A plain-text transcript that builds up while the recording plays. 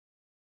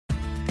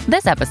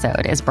This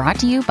episode is brought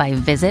to you by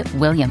Visit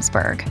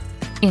Williamsburg.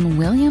 In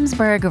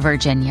Williamsburg,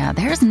 Virginia,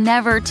 there's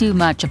never too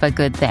much of a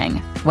good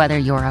thing. Whether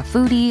you're a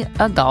foodie,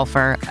 a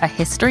golfer, a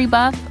history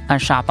buff, a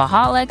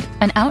shopaholic,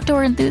 an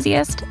outdoor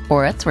enthusiast,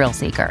 or a thrill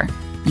seeker,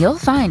 you'll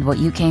find what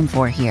you came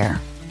for here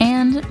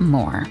and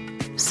more.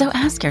 So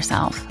ask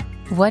yourself,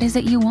 what is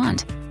it you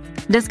want?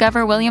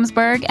 Discover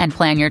Williamsburg and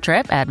plan your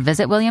trip at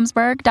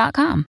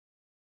visitwilliamsburg.com.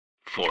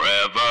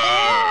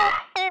 Forever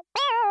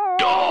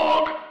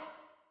Dog.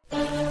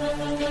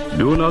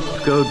 Do not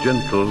go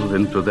gentle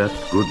into that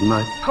good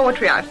night.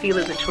 Poetry, I feel,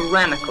 is a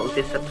tyrannical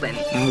discipline.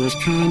 I was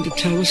trying to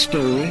tell a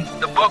story.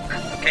 The book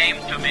came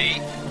to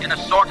me in a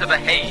sort of a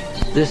haze.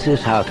 This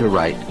is how to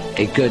write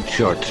a good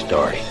short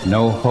story.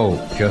 No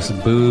hope,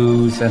 just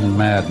booze and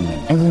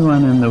madness.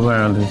 Everyone in the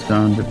world has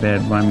gone to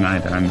bed one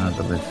night or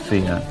another with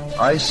fear.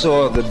 I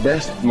saw the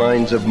best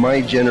minds of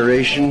my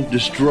generation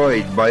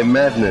destroyed by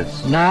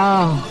madness.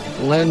 Now,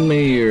 lend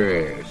me your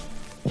ears.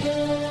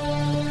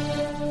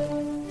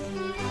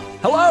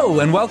 Hello,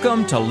 and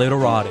welcome to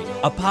Literati,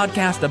 a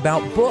podcast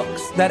about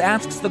books that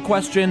asks the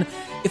question,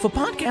 if a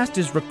podcast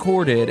is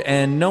recorded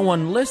and no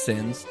one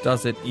listens,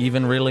 does it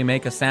even really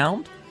make a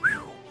sound?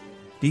 Whew.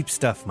 Deep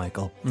stuff,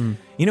 Michael.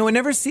 You know, it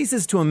never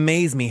ceases to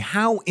amaze me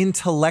how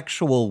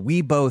intellectual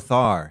we both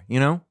are, you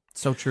know?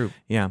 So true.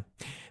 Yeah.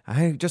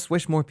 I just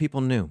wish more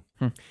people knew.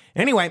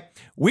 Anyway,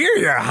 we're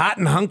your hot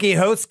and hunky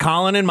hosts,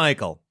 Colin and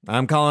Michael.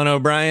 I'm Colin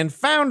O'Brien,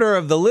 founder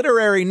of the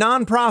literary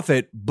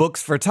nonprofit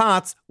Books for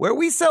Tots, where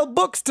we sell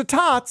books to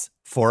tots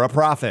for a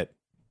profit.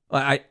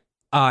 I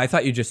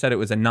thought you just said it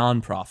was a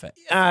non-profit.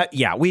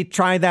 Yeah, we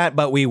tried that,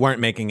 but we weren't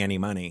making any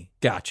money.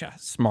 Gotcha.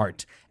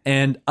 Smart.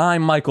 And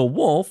I'm Michael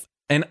Wolff,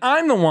 and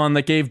I'm the one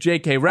that gave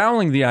J.K.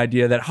 Rowling the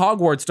idea that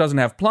Hogwarts doesn't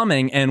have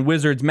plumbing and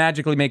wizards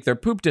magically make their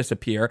poop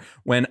disappear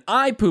when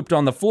I pooped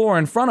on the floor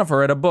in front of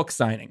her at a book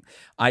signing.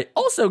 I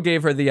also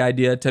gave her the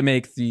idea to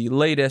make the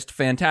latest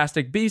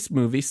Fantastic Beasts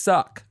movie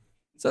suck.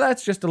 So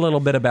that's just a little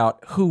bit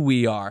about who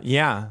we are.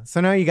 Yeah, so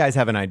now you guys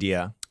have an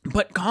idea.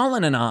 But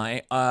Colin and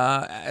I,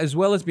 as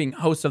well as being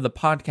hosts of the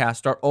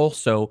podcast, are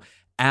also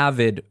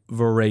avid,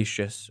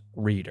 voracious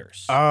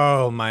readers.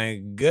 Oh my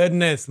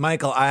goodness,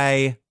 Michael,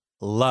 I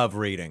love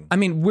reading. I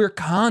mean, we're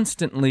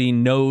constantly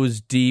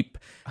nose deep,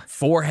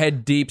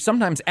 forehead deep,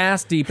 sometimes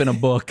ass deep in a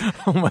book.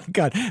 Oh my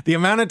God. The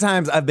amount of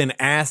times I've been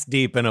ass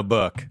deep in a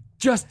book.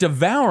 Just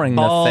devouring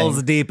the thing.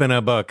 Balls deep in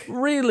a book.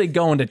 Really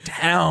going to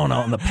town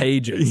on the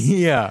pages.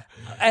 Yeah.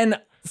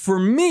 And for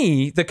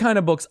me, the kind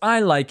of books I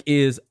like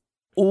is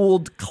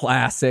old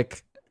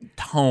classic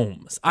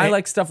tomes. I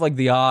like stuff like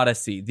the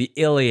Odyssey, the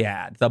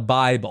Iliad, the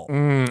Bible.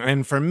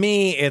 And for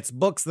me, it's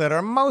books that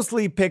are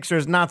mostly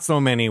pictures, not so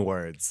many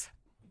words.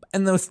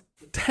 And those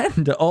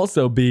tend to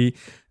also be,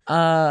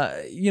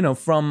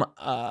 from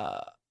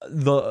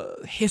the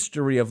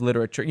history of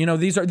literature. You know,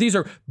 these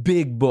are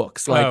big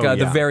books like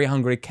The Very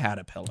Hungry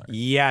Caterpillar.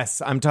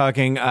 Yes, I'm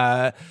talking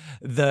the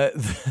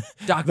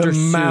Dr. the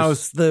Seuss.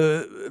 mouse,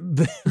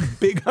 the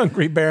big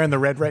hungry bear, and the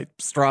red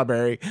ripe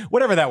strawberry,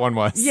 whatever that one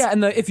was. Yeah,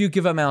 and If You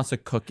Give a Mouse a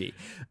Cookie.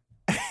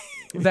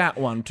 That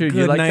one too.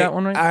 You like that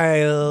one, right?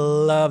 I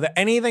love it.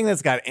 Anything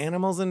that's got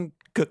animals and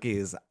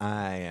cookies,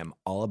 I am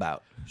all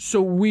about.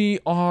 So we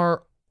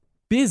are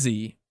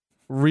busy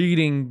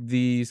reading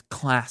these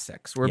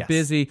classics. We're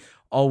busy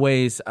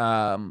always,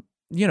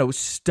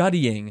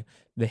 studying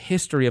the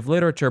history of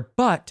literature,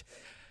 but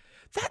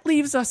that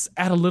leaves us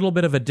at a little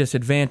bit of a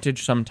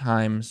disadvantage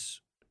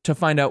sometimes to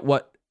find out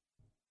what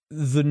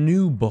the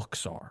new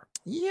books are.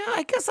 Yeah,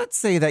 I guess I'd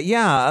say that.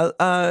 Yeah,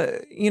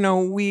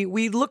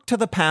 we look to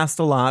the past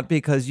a lot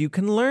because you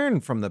can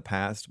learn from the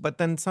past, but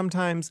then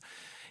sometimes,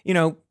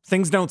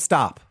 things don't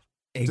stop.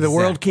 Exactly. The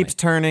world keeps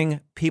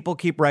turning, people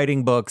keep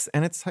writing books,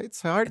 and it's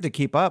hard to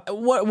keep up.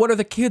 What are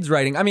the kids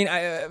writing? I mean,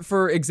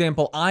 for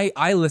example,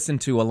 I listen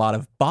to a lot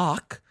of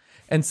Bach,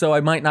 and so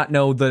I might not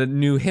know the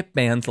new hip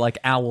bands like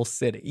Owl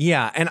City.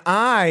 Yeah, and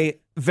I,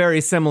 very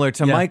similar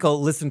to Michael,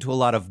 listen to a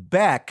lot of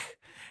Beck,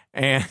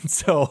 and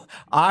so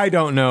I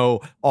don't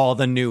know all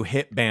the new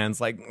hit bands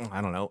like,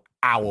 I don't know,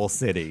 Owl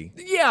City.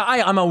 Yeah,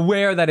 I'm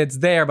aware that it's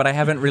there, but I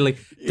haven't really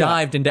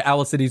dived into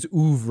Owl City's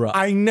oeuvre.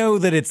 I know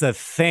that it's a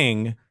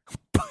thing.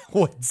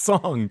 What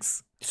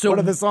songs? What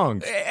are the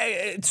songs?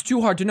 It's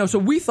too hard to know. So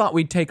we thought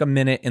we'd take a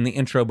minute in the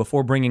intro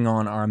before bringing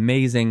on our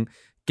amazing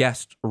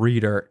guest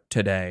reader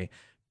today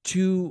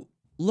to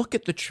look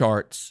at the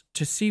charts,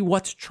 to see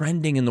what's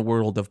trending in the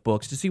world of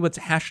books, to see what's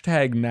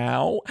hashtag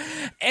now,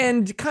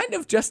 and kind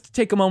of just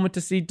take a moment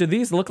to see, do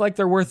these look like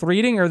they're worth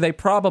reading, or are they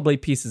probably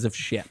pieces of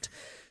shit?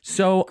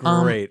 So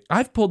Great.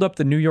 I've pulled up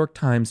the New York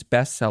Times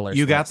bestsellers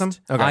You got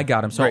list. them? Okay. I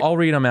got them, so Great. I'll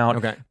read them out.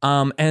 Okay.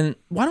 And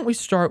why don't we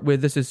start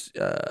with, this is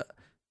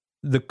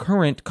the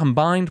current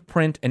combined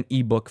print and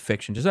ebook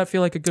fiction. Does that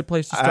feel like a good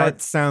place to start?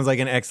 It sounds like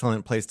an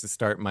excellent place to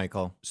start,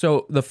 Michael.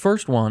 So the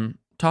first one,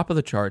 top of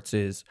the charts,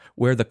 is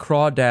Where the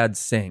Crawdads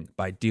Sing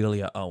by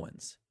Delia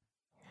Owens.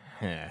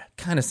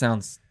 Kind of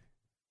sounds...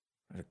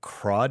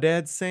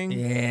 Crawdads Sing?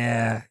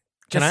 Yeah.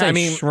 Just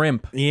say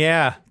shrimp.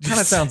 Yeah. Kind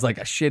of sounds like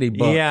a shitty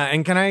book. Yeah,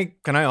 and can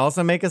I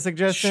also make a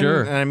suggestion?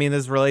 Sure. And I mean,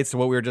 this relates to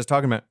what we were just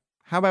talking about.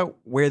 How about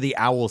Where the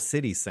Owl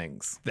City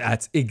Sings?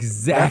 That's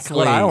exactly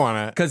what I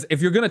want to. Because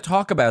if you're going to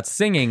talk about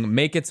singing,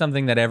 make it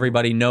something that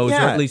everybody knows or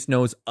at least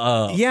knows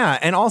of. Yeah,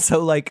 and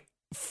also like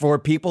for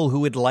people who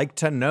would like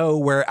to know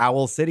where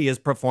Owl City is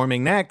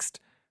performing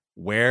next,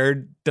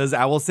 where does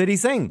Owl City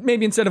sing?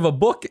 Maybe instead of a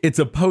book, it's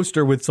a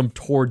poster with some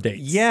tour dates.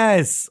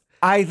 Yes.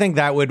 I think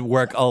that would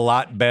work a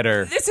lot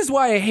better. This is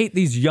why I hate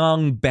these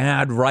young,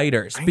 bad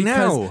writers.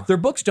 Because their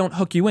books don't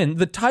hook you in.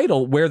 The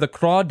title, Where the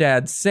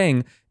Crawdads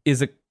Sing,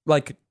 is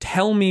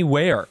tell me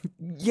where.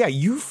 Yeah,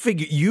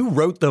 you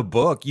wrote the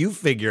book. You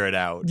figure it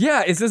out.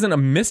 Yeah, this isn't a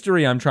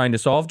mystery I'm trying to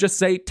solve. Just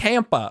say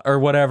Tampa or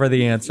whatever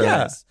the answer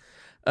is.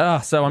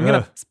 So I'm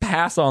going to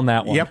pass on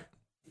that one. Yep.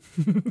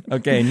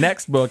 Okay,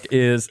 next book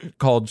is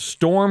called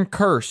Storm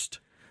Cursed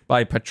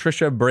by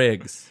Patricia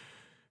Briggs.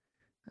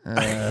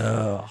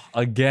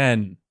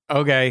 Again.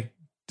 Okay.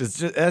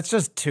 That's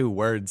just 2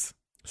 words.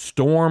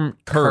 Storm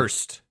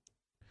Cursed.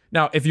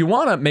 Now, if you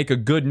want to make a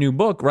good new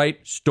book,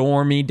 write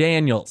Stormy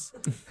Daniels,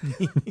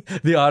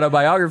 the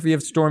autobiography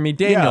of Stormy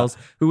Daniels,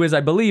 who is,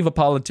 I believe, a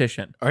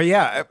politician. Oh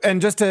yeah,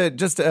 and just I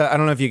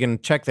don't know if you can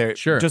check there,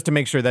 just to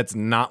make sure that's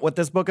not what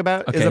this book is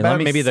about.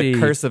 Maybe the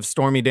Curse of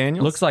Stormy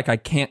Daniels. Looks like I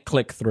can't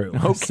click through,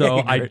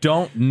 so I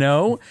don't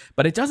know,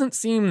 but it doesn't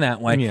seem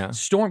that way. Yeah.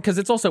 Storm, because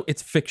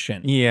it's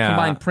fiction. Yeah,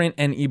 combined print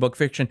and ebook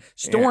fiction.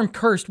 Storm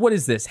Cursed. What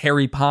is this?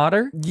 Harry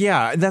Potter?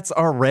 Yeah, that's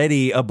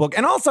already a book.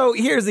 And also,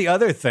 here's the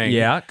other thing.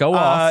 Yeah, go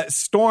off.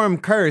 Storm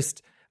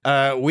Cursed.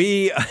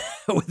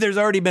 There's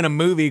already been a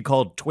movie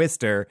called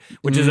Twister,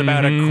 which is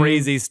about a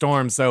crazy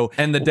storm. So,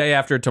 and The Day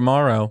After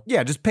Tomorrow.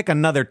 Yeah, just pick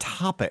another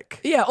topic.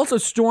 Yeah. Also,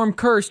 Storm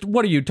Cursed.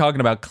 What are you talking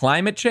about?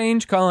 Climate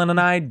change? Colin and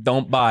I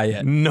don't buy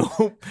it.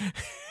 Nope.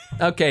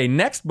 Okay.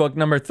 Next book,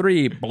 number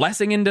 3,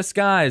 Blessing in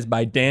Disguise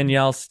by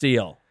Danielle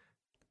Steele.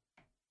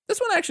 This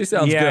one actually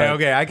sounds good. Yeah,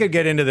 okay, I could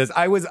get into this.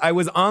 I was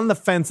on the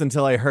fence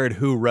until I heard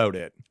who wrote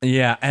it.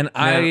 Yeah, and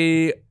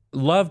I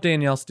love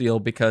Danielle Steele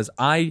because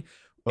I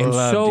am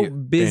so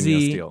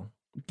busy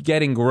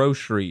getting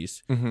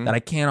groceries that I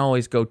can't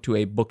always go to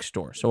a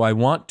bookstore. So I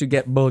want to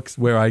get books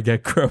where I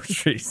get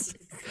groceries.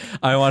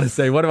 I want to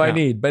say, what do I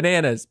need?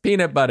 Bananas,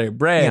 peanut butter,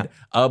 bread,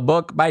 a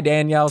book by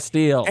Danielle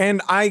Steele.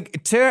 And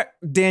to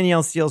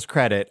Danielle Steele's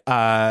credit,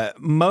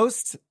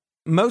 most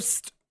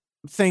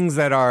things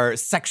that are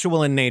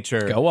sexual in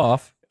nature go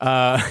off.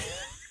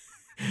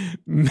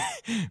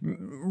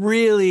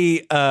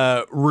 Really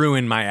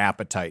ruin my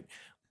appetite.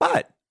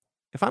 But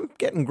if I'm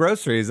getting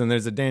groceries and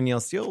there's a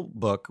Danielle Steele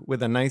book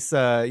with a nice,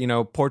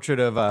 portrait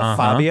of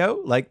Fabio,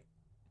 like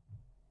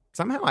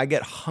somehow I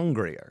get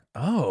hungrier.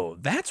 Oh,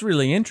 that's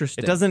really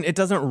interesting. It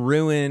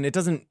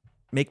doesn't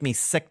make me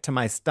sick to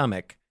my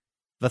stomach,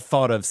 the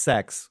thought of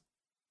sex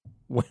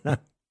when I'm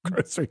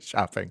grocery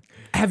shopping.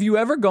 Have you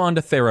ever gone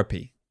to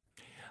therapy?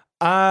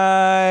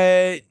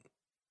 I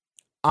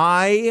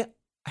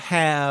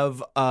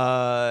have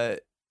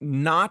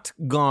not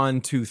gone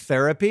to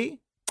therapy.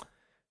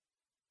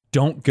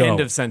 Don't go. End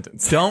of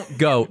sentence. Don't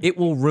go. It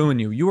will ruin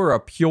you. You are a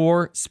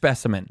pure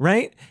specimen.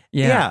 Right?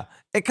 Yeah.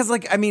 Because,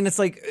 it's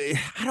like,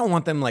 I don't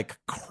want them,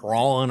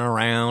 crawling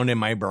around in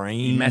my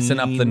brain. Messing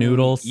up the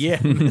noodles.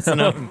 Yeah. Messing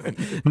up.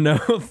 No,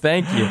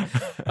 thank you.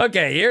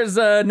 Okay, here's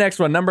next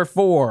one. Number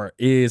 4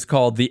 is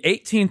called The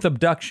 18th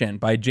Abduction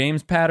by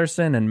James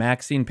Patterson and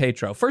Maxine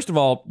Petro. First of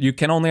all, you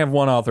can only have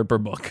one author per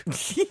book.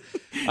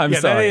 I'm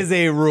sorry. That is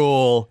a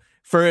rule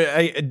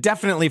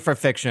definitely for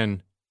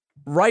fiction.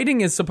 Writing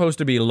is supposed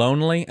to be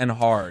lonely and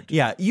hard.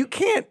 Yeah, you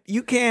can't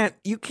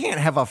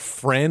have a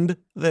friend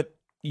that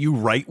you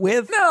write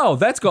with. No,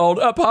 that's called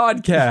a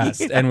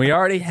podcast, and we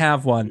already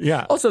have one.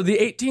 Yeah. Also, The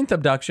 18th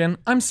Abduction.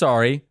 I'm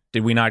sorry.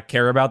 Did we not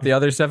care about the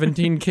other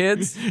 17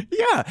 kids?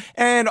 Yeah,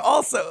 and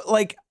also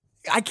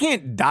I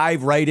can't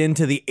dive right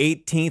into the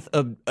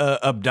 18th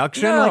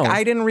abduction. No.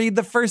 I didn't read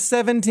the first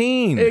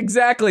 17.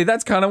 Exactly.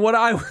 That's kind of what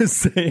I was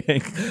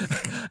saying.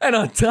 And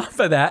on top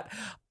of that,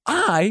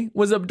 I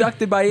was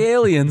abducted by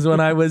aliens when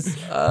I was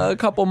a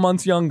couple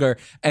months younger.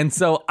 And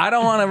so I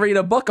don't want to read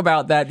a book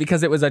about that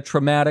because it was a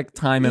traumatic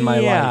time in my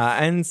life.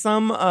 Yeah, and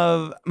some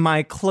of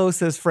my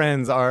closest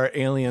friends are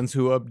aliens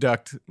who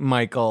abduct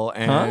Michael.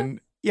 And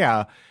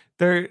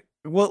they're...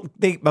 Well,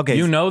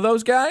 You know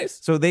those guys?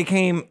 So they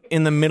came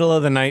in the middle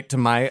of the night to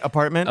my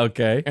apartment.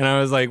 Okay. And I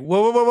was like,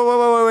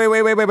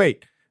 whoa,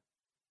 wait.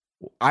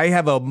 I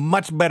have a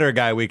much better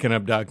guy we can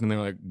abduct. And they're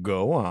like,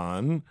 go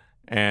on.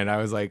 And I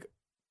was like,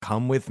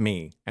 come with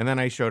me. And then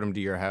I showed him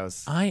to your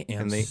house. I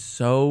am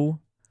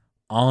so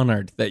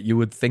honored that you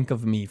would think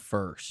of me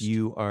first.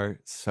 You are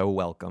so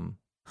welcome.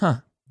 Huh.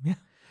 Yeah.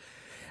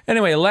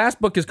 Anyway, last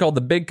book is called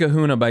The Big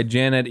Kahuna by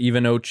Janet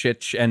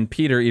Ivanovich and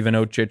Peter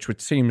Ivanovich, which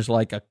seems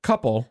like a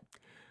couple.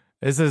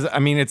 This is,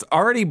 it's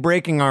already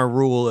breaking our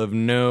rule of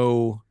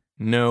no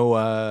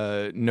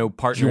no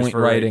partners joint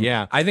for writing.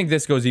 Yeah, I think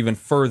this goes even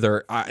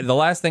further. The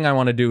last thing I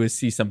want to do is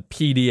see some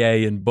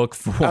PDA in book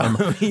form.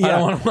 I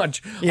don't want to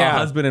watch a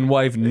husband and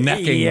wife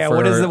necking for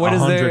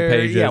 100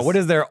 pages. Yeah, what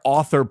is their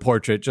author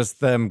portrait? Just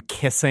them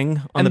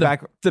kissing on the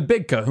back. The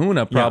big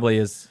kahuna probably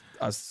is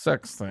a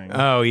sex thing.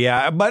 Oh,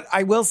 yeah. But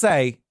I will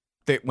say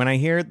that when I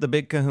hear the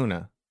big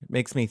kahuna, it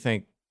makes me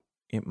think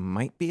it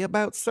might be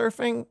about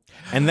surfing.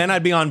 And then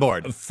I'd be on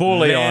board.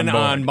 Fully on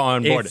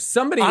board. If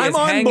somebody I'm is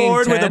on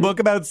board with a book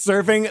about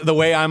surfing the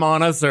way I'm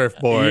on a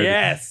surfboard.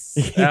 Yes.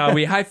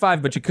 We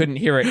high-fived, but you couldn't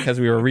hear it because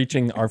we were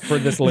reaching our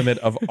furthest limit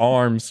of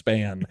arm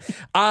span.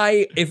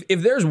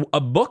 If there's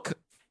a book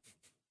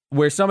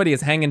where somebody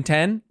is hanging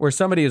 10, where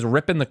somebody is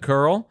ripping the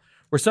curl,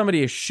 where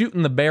somebody is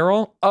shooting the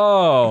barrel,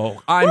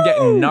 I'm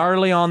getting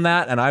gnarly on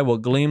that, and I will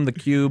gleam the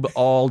cube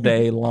all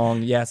day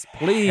long. Yes,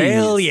 please.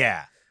 Hell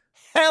yeah.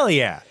 Hell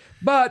yeah.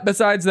 But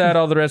besides that,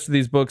 all the rest of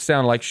these books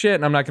sound like shit,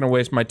 and I'm not going to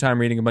waste my time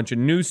reading a bunch of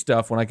new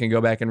stuff when I can go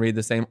back and read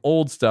the same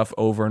old stuff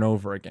over and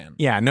over again.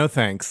 Yeah, no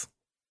thanks.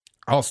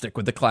 I'll stick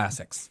with the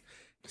classics.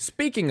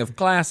 Speaking of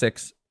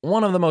classics,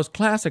 one of the most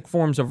classic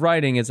forms of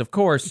writing is, of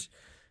course,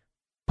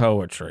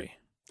 poetry.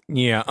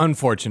 Yeah,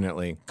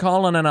 unfortunately.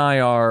 Colin and I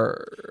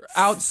are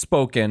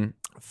outspoken.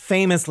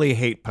 Famously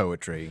hate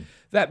poetry.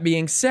 That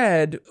being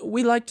said,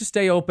 we like to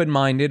stay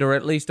open-minded, or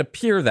at least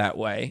appear that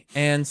way.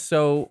 And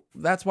so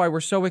that's why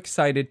we're so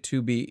excited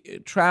to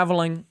be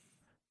traveling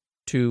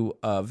to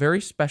a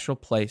very special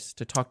place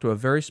to talk to a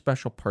very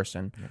special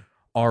person. Yeah.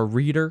 Our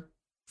reader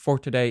for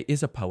today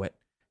is a poet.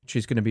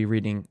 She's going to be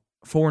reading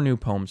 4 new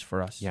poems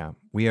for us. Yeah,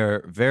 we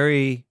are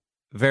very,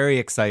 very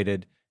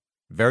excited,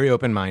 very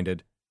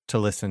open-minded to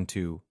listen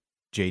to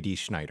J.D.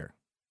 Schneider.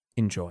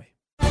 Enjoy.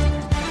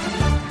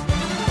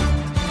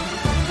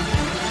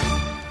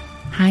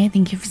 Hi,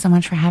 thank you so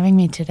much for having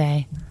me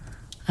today.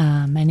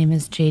 My name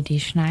is J.D.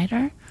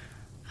 Schneider.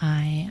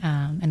 I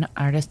am an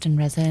artist in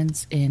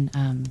residence in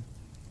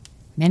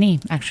many,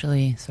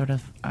 actually, sort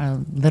of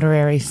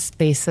literary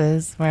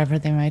spaces, wherever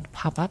they might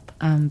pop up,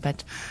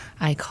 but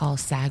I call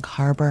Sag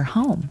Harbor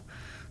home.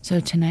 So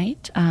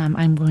tonight,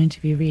 I'm going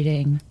to be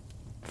reading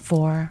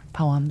 4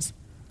 poems.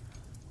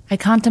 I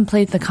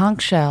contemplate the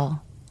conch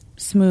shell,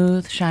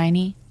 smooth,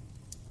 shiny,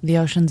 the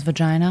ocean's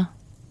vagina.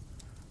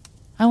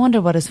 I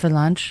wonder what is for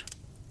lunch,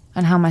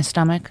 and how my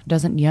stomach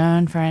doesn't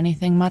yearn for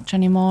anything much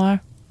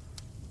anymore.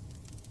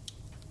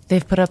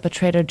 They've put up a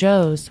Trader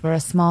Joe's where a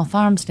small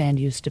farm stand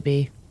used to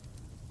be.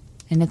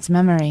 In its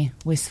memory,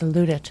 we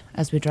salute it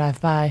as we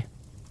drive by.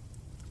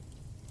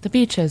 The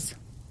beaches.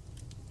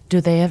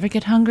 Do they ever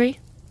get hungry?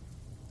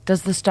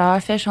 Does the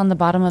starfish on the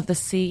bottom of the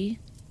sea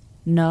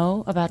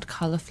know about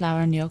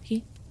cauliflower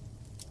gnocchi?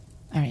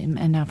 All right,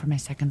 and now for my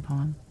second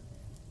poem.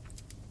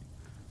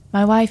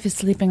 My wife is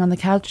sleeping on the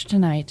couch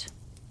tonight.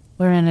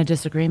 We're in a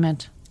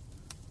disagreement.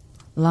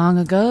 Long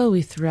ago,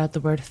 we threw out the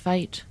word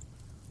fight.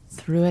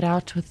 Threw it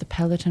out with the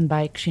Peloton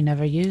bike she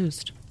never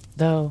used,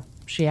 though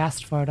she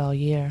asked for it all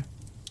year.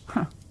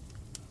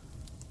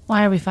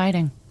 Why are we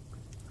fighting?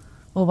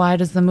 Well, why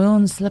does the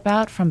moon slip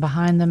out from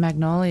behind the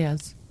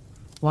magnolias?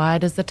 Why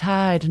does the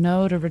tide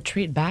know to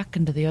retreat back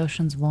into the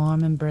ocean's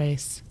warm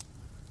embrace?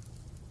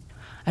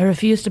 I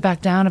refuse to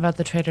back down about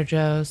the Trader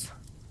Joe's.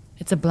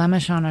 It's a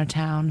blemish on our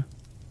town.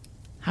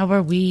 How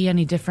are we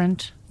any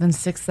different than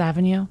 6th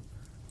Avenue?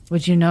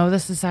 Would you know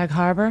this is Sag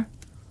Harbor,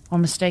 or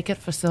mistake it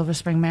for Silver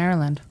Spring,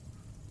 Maryland?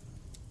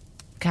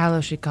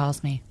 Callow, she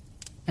calls me.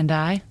 And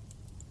I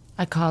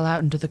call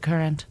out into the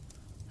current.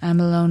 I'm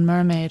a lone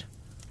mermaid.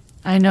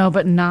 I know,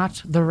 but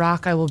not the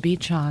rock I will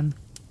beach on,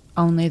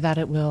 only that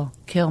it will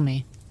kill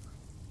me.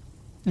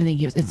 I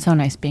think it's so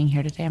nice being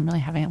here today. I'm really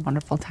having a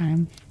wonderful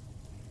time.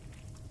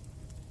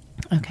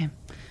 Okay,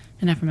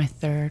 and now for my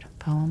third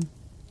poem.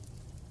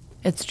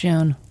 It's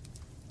June.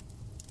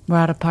 We're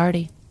at a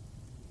party.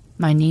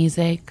 My knees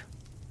ache.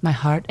 My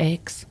heart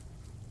aches.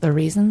 The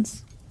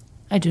reasons?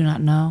 I do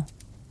not know.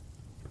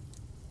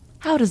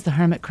 How does the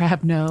hermit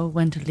crab know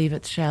when to leave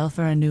its shell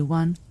for a new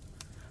one?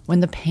 When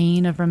the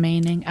pain of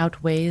remaining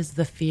outweighs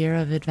the fear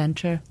of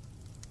adventure?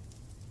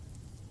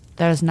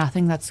 There is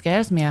nothing that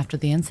scares me after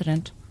the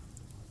incident.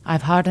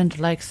 I've hardened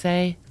like,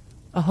 say,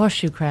 a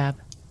horseshoe crab,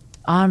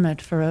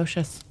 armored,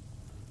 ferocious.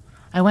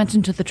 I went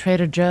into the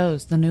Trader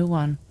Joe's, the new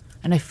one,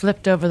 and I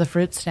flipped over the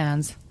fruit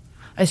stands.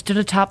 I stood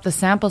atop the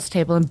samples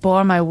table and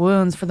bore my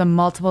wounds for the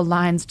multiple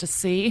lines to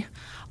see.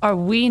 Are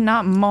we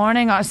not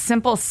mourning our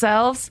simple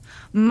selves?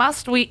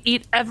 Must we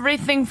eat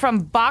everything from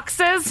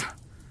boxes?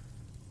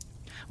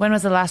 When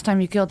was the last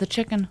time you killed a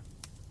chicken?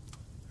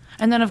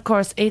 And then, of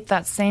course, ate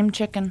that same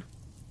chicken.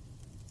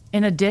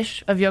 In a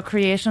dish of your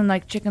creation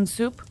like chicken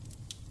soup?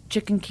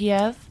 Chicken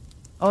Kiev?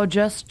 Or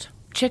just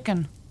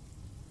chicken?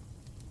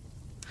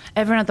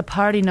 Everyone at the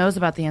party knows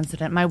about the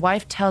incident. My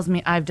wife tells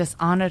me I've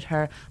dishonored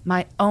her.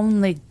 My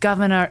only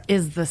governor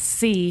is the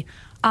sea.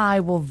 I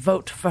will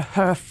vote for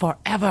her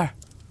forever.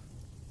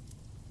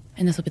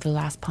 And this will be the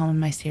last poem in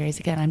my series.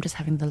 Again, I'm just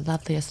having the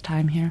loveliest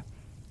time here.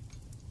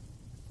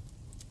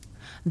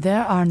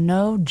 There are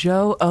no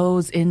Joe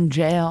O's in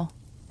jail.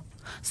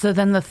 So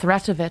then the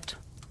threat of it,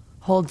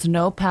 holds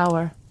no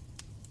power,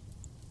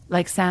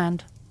 like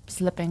sand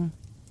slipping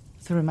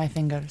through my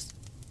fingers.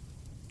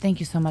 Thank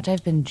you so much.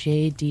 I've been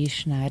J.D.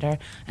 Schneider,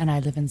 and I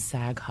live in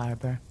Sag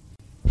Harbor.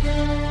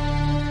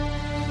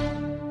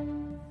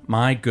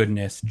 My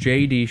goodness,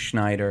 J.D.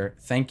 Schneider,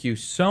 thank you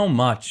so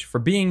much for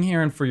being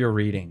here and for your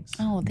readings.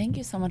 Oh, thank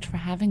you so much for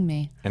having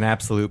me. An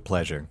absolute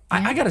pleasure.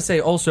 I got to say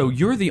also,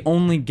 you're the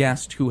only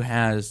guest who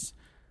has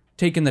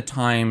taken the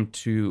time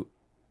to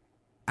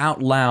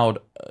out loud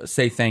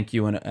say thank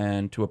you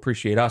and to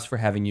appreciate us for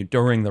having you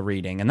during the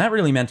reading. And that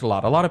really meant a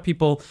lot. A lot of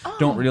people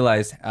don't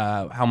realize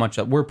how much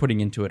we're putting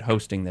into it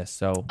hosting this.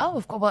 So,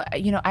 of course. Well,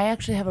 you know, I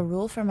actually have a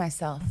rule for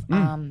myself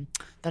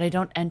that I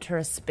don't enter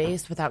a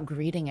space without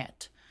greeting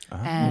it.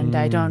 And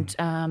I don't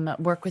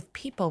work with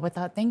people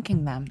without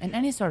thanking them in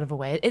any sort of a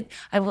way.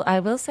 I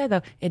will say,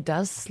 though, it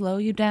does slow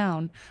you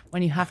down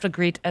when you have to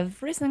greet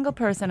every single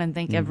person and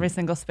thank every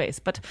single space.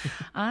 But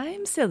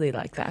I'm silly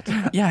like that.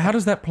 Yeah, how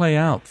does that play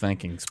out,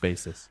 thanking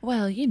spaces?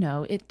 Well, you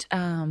know, it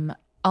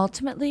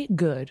ultimately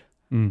good.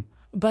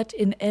 But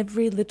in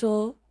every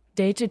little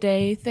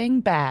day-to-day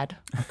thing, bad.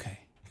 Okay.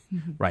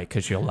 Right,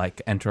 because you'll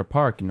like enter a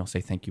park and you'll say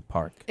thank you,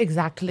 park.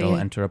 Exactly. You'll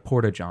enter a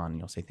Porta-John and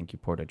you'll say thank you,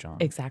 Porta-John.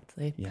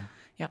 Exactly. Yeah.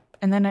 Yep.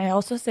 And then I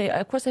also say,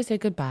 of course, I say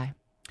goodbye.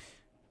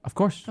 Of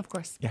course. Of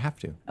course. You have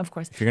to. Of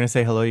course. If you're going to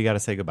say hello, you got to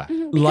say goodbye.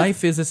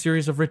 Life is a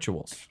series of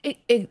rituals.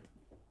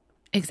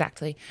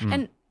 Exactly.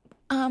 And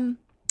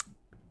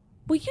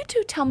will you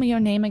two tell me your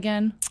name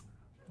again?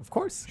 Of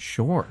course.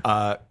 Sure.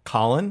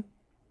 Colin.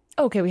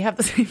 Okay, we have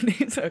the same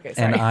names. Okay,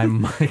 sorry. And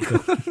I'm Michael.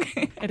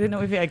 Okay. I didn't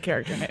know if you had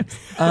character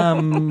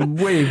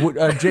names.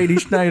 Wait, J.D.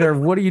 Schneider,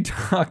 what are you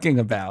talking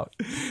about?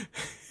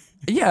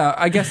 Yeah,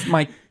 I guess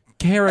my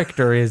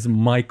character is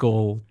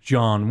Michael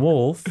John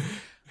Wolf.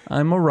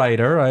 I'm a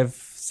writer. I've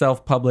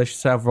self-published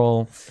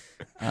several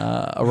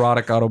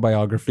erotic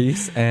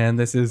autobiographies, and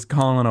this is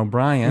Colin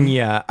O'Brien.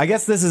 Yeah, I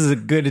guess this is a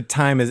good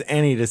time as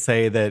any to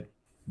say that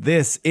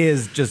this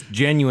is just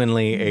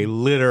genuinely a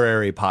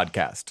literary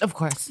podcast. Of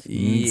course.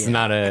 It's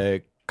not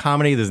a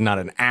comedy. This is not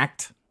an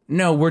act.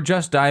 No, we're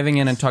just diving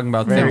in and talking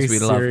about Very things we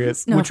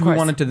serious. love. No, which of we course.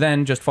 wanted to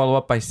then just follow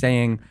up by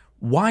saying,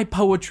 why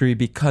poetry?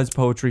 Because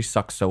poetry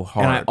sucks so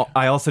hard. And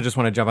I also just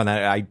want to jump on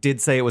that. I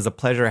did say it was a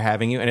pleasure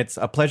having you, and it's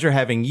a pleasure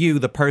having you,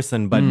 the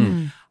person, but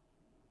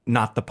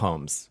not the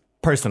poems,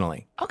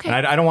 personally. Okay.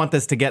 And I don't want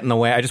this to get in the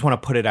way. I just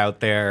want to put it out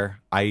there.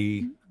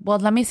 Well,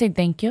 let me say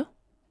thank you.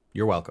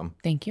 You're welcome.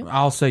 Thank you.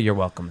 I'll say you're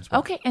welcome as well.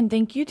 Okay, and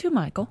thank you to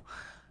Michael.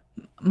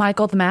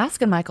 Michael the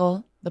mask and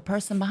Michael the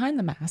person behind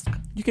the mask.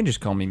 You can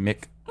just call me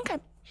Mick. Okay.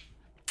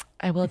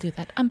 I will do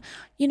that.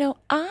 You know,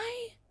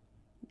 I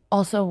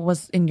also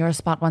was in your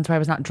spot once where I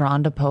was not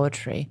drawn to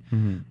poetry,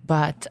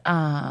 but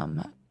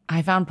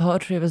I found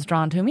poetry was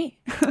drawn to me.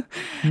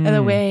 And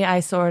the way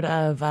I sort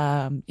of,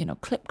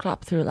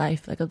 clip-clop through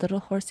life, like a little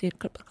horsey,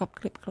 clip-clop,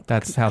 clip-clop.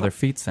 That's how their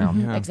feet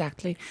sound. Yeah.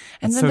 Exactly.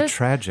 And It's then so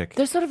tragic.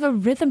 There's sort of a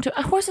rhythm to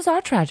horses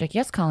are tragic.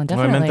 Yes, Colin, Well,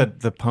 definitely. I meant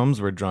that the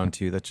poems were drawn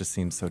to you. That just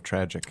seems so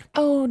tragic.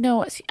 Oh,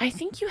 no. See, I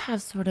think you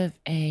have sort of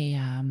a,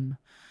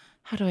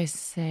 how do I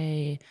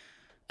say,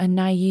 a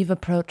naive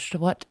approach to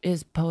what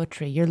is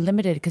poetry. You're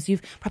limited because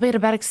you've probably had a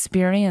bad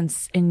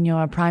experience in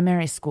your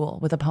primary school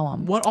with a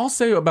poem. What I'll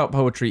say about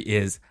poetry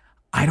is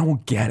I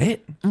don't get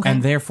it,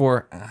 and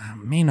therefore I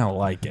may not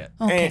like it.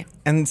 Okay.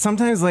 And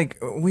sometimes,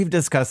 like, we've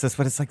discussed this,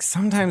 but it's like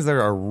sometimes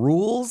there are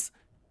rules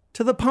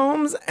to the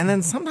poems, and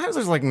then sometimes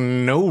there's like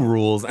no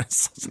rules.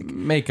 It's just like,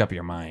 Make up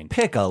your mind.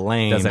 pick a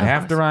lane. Does it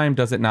have to rhyme?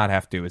 Does it not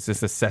have to? Is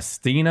this a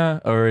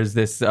sestina, or is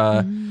this,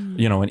 an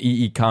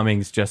E.E.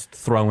 Cummings just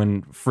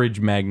throwing fridge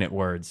magnet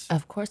words?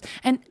 Of course.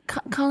 And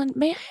Colin,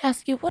 may I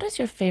ask you, what is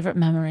your favorite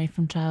memory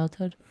from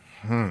childhood?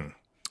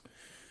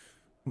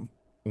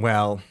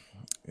 Well,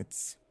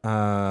 it's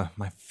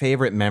my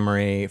favorite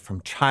memory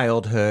from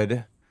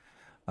childhood.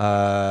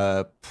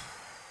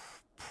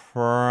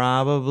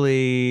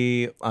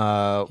 Probably.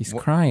 He's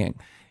crying.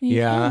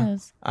 Yeah.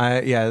 Yes. The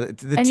And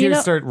tears you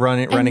know- start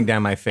running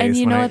down my face. And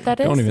you when know what that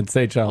is? Don't even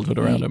say childhood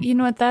around him. You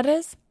know what that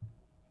is?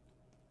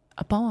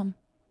 A poem.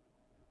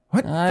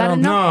 What? I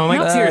don't- No, my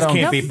no. tears I don't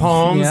can't be think-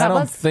 poems. Yeah, I That don't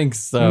was- think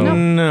so.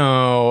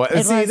 No.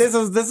 It See,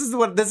 was-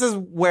 this is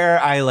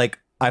where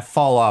I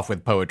fall off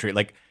with poetry.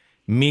 Like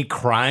me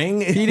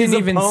crying. He didn't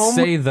even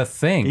say the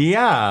thing.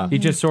 Yeah. He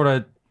just sort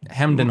of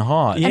hemmed and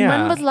hawed. Yeah. And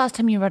when was the last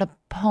time you read a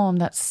poem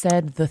that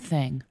said the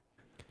thing?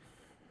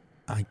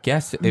 I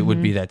guess it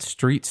would be that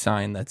street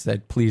sign that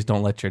said, "Please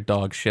don't let your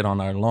dog shit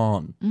on our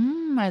lawn."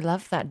 I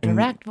love that.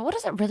 Direct. But what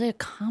is it really a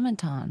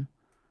comment on?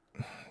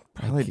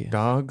 Probably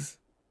dogs.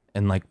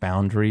 And like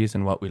boundaries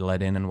and what we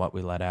let in and what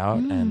we let out,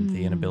 and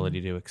the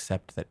inability to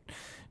accept that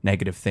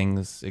negative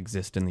things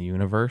exist in the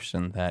universe,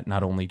 and that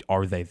not only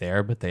are they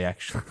there, but they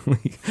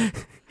actually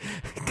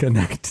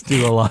connect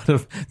to a lot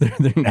of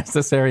they're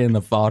necessary in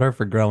the fodder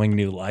for growing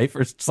new life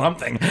or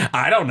something.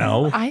 I don't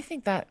know. I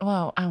think that,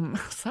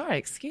 sorry,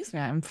 excuse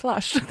me, I'm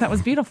flushed. That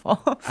was beautiful.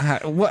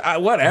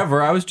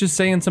 Whatever. I was just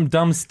saying some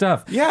dumb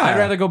stuff. Yeah. I'd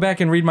rather go back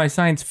and read my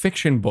science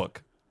fiction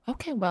book.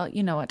 Okay, well,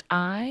 you know what?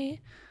 I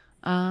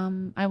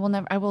I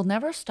will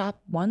never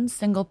stop one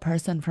single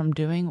person from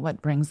doing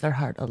what brings their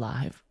heart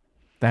alive.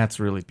 That's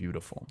really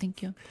beautiful.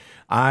 Thank you.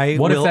 I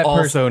What if will that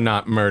also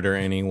not murder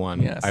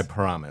anyone. Yes. I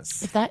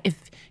promise.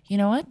 If you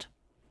know what?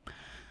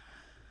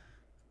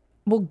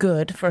 Well,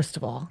 good, first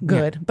of all.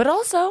 Good. Yeah. But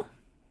also,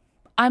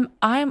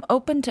 I'm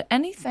open to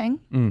anything.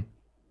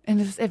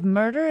 And if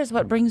murder is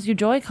what brings you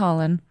joy,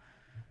 Colin,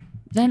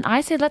 then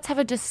I say let's have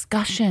a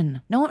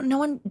discussion. No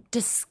one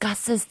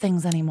discusses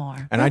things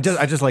anymore. And I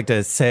just like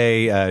to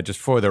say, just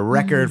for the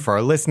record, for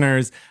our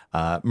listeners,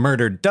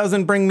 murder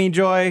doesn't bring me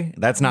joy.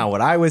 That's not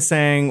what I was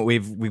saying.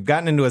 We've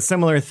gotten into a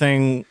similar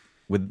thing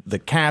with the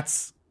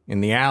cats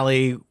in the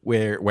alley,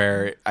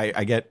 where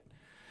I get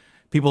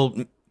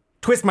people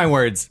twist my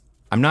words.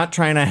 I'm not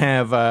trying to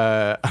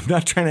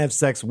have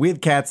sex with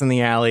cats in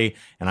the alley,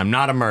 and I'm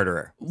not a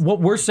murderer.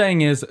 What we're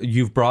saying is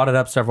you've brought it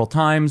up several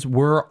times.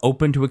 We're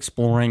open to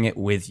exploring it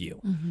with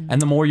you.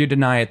 And the more you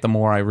deny it, the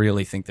more I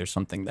really think there's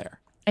something there.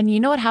 And you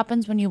know what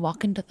happens when you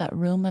walk into that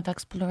room of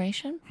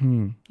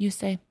exploration? You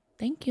say,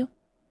 thank you.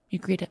 You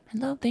greet it.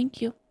 Hello, thank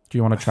you. Do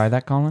you want to try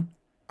that, Colin?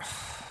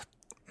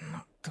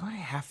 Do I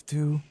have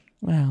to?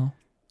 Well,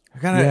 I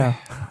gotta. Yeah.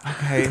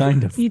 Okay.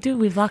 Kind of. You do.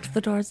 We've locked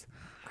the doors.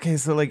 Okay,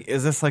 so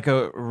is this like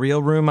a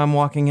real room I'm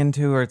walking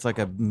into, or it's like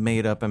a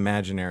made-up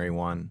imaginary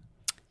one?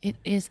 It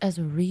is as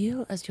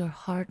real as your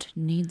heart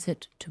needs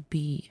it to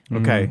be.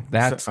 Okay,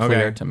 that's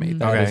clear to me.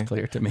 That is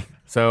clear to me.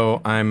 So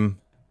I'm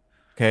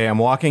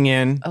walking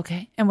in.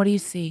 Okay, and what do you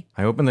see?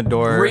 I open the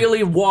door.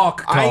 Really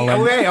walk, Colin.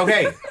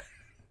 Okay.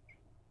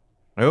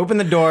 I open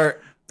the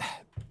door.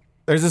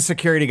 There's a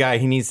security guy.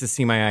 He needs to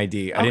see my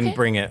ID. I didn't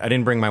bring it. I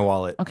didn't bring my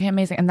wallet. Okay,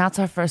 amazing. And that's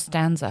our first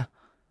stanza.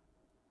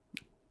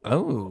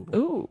 Oh.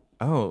 Ooh.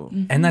 Oh.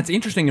 And that's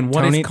interesting. And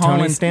what is Colin?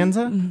 Tony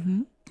Stanza?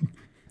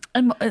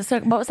 And so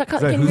what was that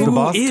called? Who's the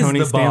boss? Is Tony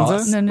the Stanza?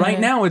 boss? No. Right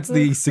now, it's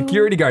the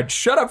security guard.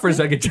 Shut up for a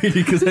second, JD,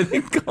 because I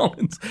think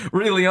Colin's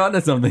really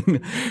onto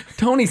something.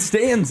 Tony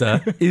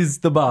Stanza is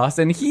the boss,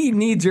 and he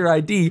needs your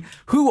ID.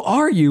 Who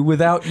are you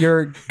without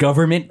your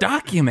government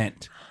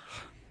document?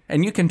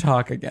 And you can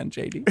talk again,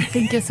 JD.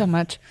 Thank you so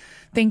much.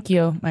 Thank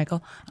you,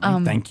 Michael.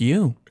 Thank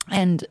you.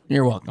 And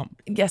you're welcome.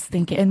 Yes,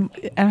 thank you. And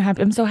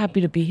I'm so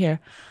happy to be here.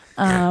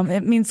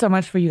 It means so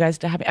much for you guys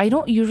to have me. I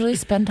don't usually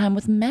spend time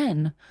with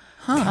men.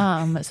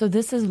 So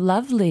this is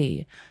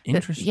lovely.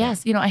 Interesting.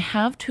 Yes, I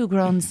have 2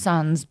 grown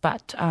sons,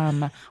 but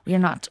we are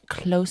not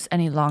close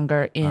any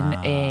longer in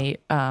a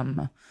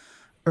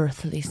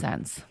earthly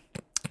sense.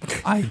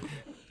 I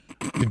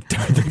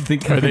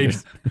think are they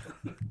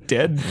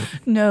dead?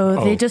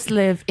 No, they just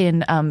live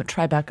in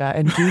Tribeca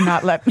and do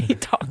not let me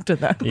talk to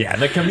them. Yeah,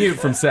 the commute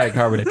from Sag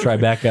Harbor to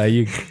Tribeca,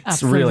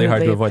 it's really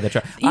hard to avoid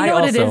that.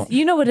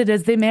 You know what it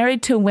is? They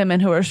married 2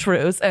 women who are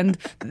shrews, and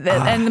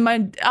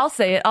I'll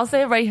say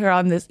it right here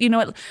on this. You know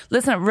what?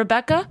 Listen,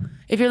 Rebecca,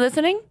 if you're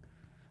listening,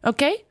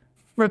 okay,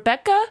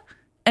 Rebecca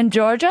and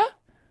Georgia,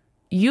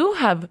 you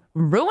have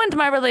ruined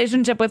my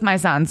relationship with my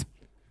sons.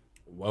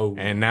 Whoa!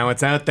 And now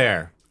it's out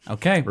there.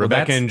 Okay,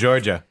 Rebecca and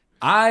Georgia.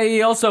 I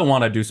also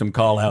want to do some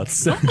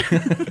call-outs.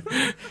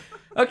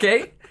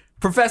 Okay,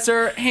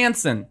 Professor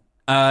Hansen,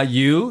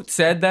 you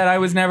said that I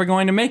was never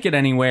going to make it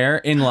anywhere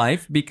in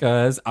life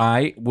because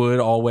I would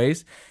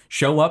always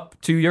show up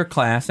to your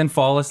class and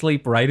fall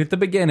asleep right at the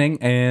beginning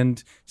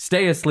and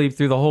stay asleep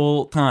through the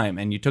whole time.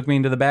 And you took me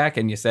into the back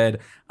and you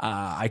said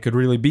I could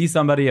really be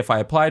somebody if I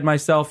applied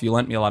myself. You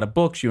lent me a lot of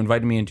books. You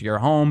invited me into your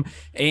home.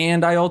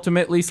 And I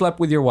ultimately slept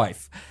with your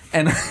wife.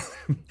 And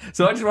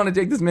so I just want to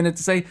take this minute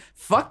to say,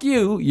 fuck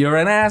you. You're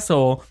an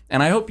asshole.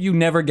 And I hope you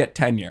never get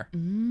tenure.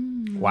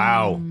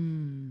 Wow.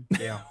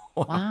 Yeah.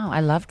 Wow,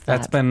 I loved that.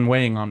 That's been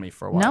weighing on me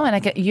for a while. No, and I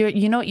get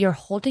you're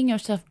holding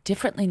yourself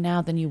differently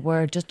now than you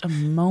were just a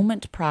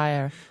moment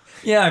prior.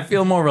 Yeah, I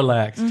feel more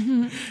relaxed.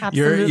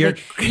 Absolutely. You're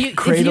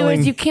cradling.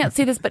 Viewers, you can't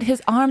see this, but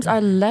his arms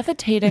are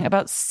levitating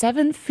about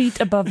 7 feet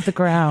above the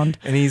ground.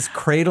 And he's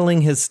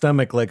cradling his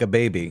stomach like a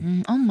baby.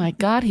 Oh my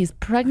God, he's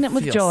pregnant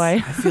with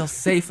joy. I feel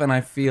safe and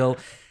I feel...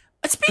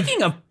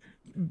 Speaking of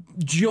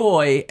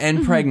joy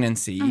and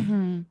pregnancy,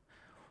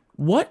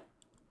 what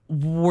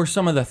were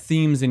some of the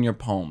themes in your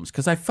poems?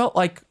 Because I felt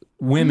like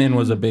women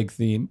was a big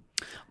theme.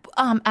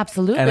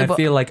 Absolutely. And I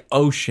feel like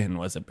ocean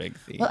was a big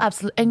theme. Well,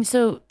 absolutely.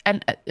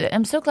 And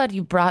I'm so glad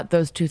you brought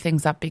those 2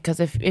 things up, because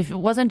if it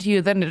wasn't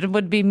you, then it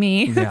would be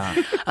me.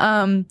 Yeah.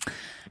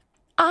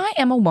 I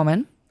am a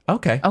woman.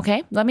 Okay.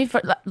 Okay. Let me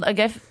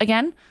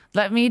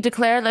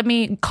declare, let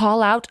me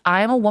call out,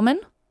 I am a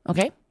woman.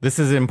 Okay. This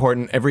is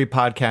important. Every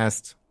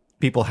podcast,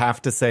 people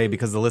have to say,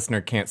 because the listener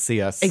can't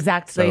see us.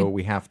 Exactly. So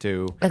we have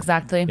to.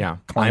 Exactly. Yeah.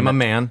 I'm a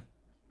man.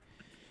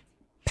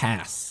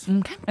 Pass.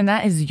 Okay. And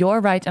that is your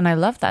right. And I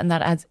love that. And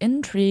that adds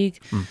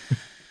intrigue.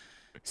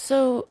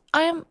 So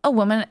I am a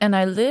woman and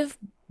I live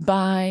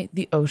by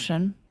the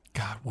ocean.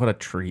 God, what a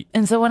treat.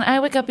 And so when I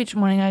wake up each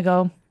morning, I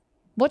go,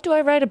 what do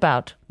I write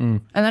about?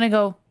 And then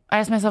I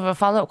ask myself a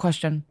follow-up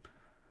question.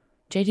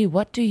 JD,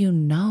 what do you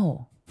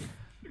know?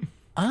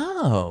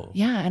 Oh.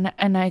 Yeah.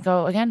 And I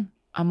go, again,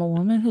 I'm a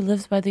woman who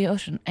lives by the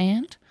ocean.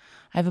 And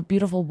I have a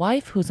beautiful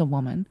wife who's a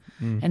woman,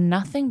 and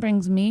nothing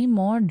brings me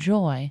more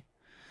joy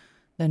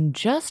than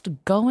just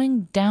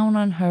going down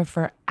on her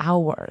for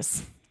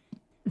hours.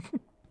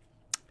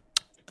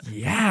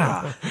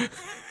 Yeah.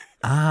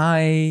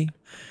 I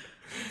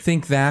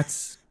think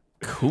that's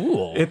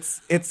cool.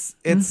 It's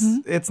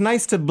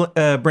nice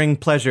to bring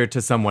pleasure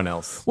to someone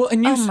else. Well,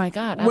 and oh my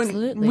God,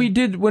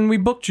 absolutely. When we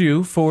booked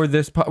you for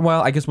this,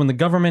 I guess when the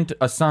government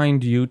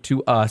assigned you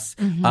to us,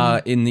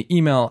 in the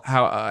email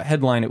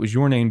headline, it was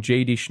your name,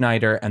 J.D.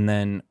 Schneider, and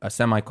then a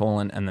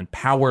semicolon, and then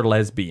power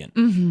lesbian.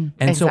 And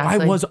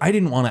exactly. so I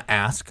didn't want to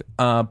ask,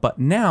 but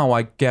now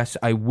I guess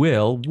I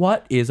will.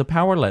 What is a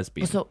power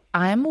lesbian? So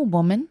I'm a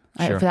woman.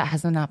 Sure. If that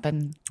hasn't not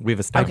been... We've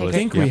established. I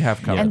think we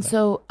have covered And that.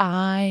 so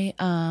I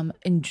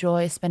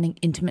enjoy spending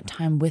intimate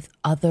time with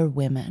other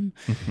women.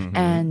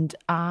 And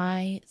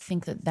I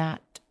think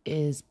that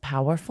is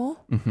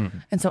powerful.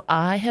 And so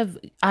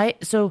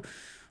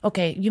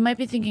okay, you might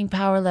be thinking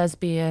power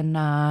lesbian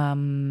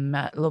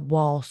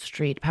Wall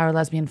Street, power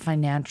lesbian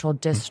financial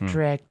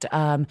district,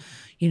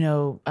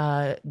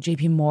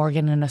 JP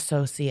Morgan and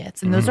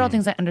Associates. And those are all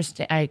things I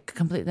understand. I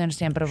completely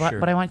understand. But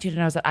what I want you to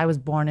know is that I was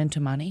born into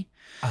money.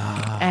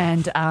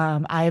 And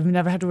I've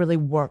never had to really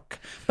work.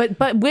 But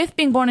with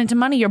being born into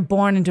money, you're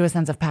born into a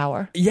sense of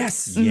power.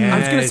 Yes. I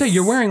was going to say,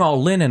 you're wearing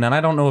all linen, and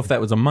I don't know if that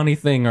was a money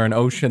thing or an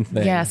ocean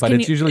thing, but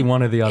it's usually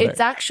one or the other.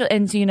 It's actually,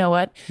 and so you know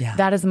what? Yeah.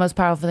 That is the most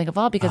powerful thing of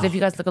all, because if you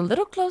guys look a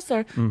little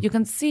closer, you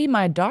can see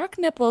my dark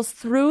nipples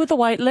through the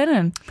white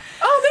linen.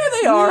 Oh, there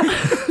they are.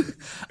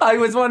 I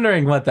was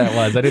wondering what that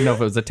was. I didn't know if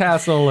it was a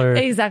tassel or...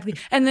 Exactly.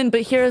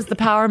 But here's the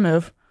power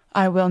move.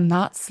 I will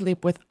not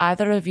sleep with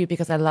either of you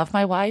because I love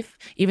my wife,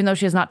 even though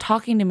she is not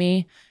talking to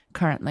me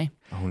currently.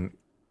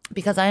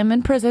 Because I am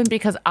in prison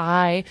because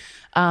I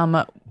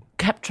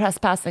kept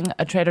trespassing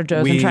a Trader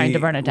Joe's and trying to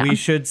burn it down. We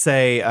should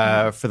say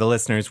for the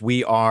listeners,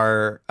 we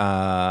are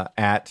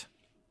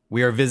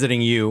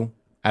visiting you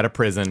at a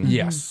prison.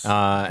 Yes.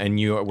 And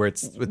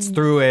it's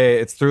through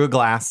a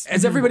glass.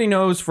 As everybody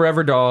knows,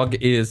 Forever Dog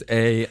is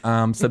a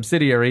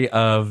subsidiary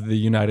of the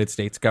United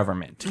States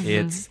government.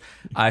 It's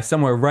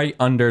somewhere right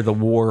under the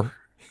war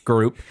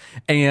group.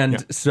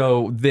 And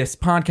so this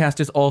podcast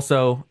is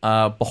also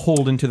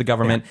beholden to the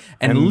government.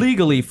 And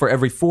legally, for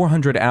every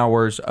 400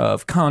 hours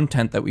of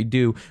content that we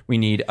do, we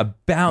need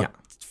about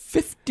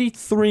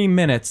 53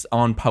 minutes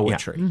on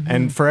poetry.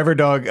 And Forever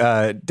Dog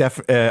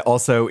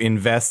also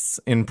invests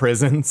in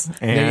prisons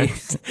and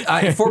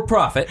for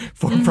profit.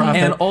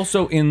 And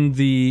also in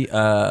the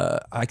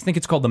I think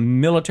it's called the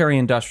military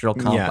industrial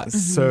complex.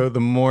 Yes. So the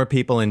more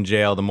people in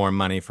jail, the more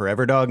money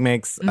Forever Dog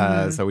makes.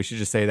 So we should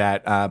just say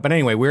that. But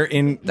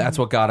anyway, that's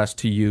what got us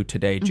to you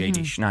today,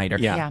 JD Schneider.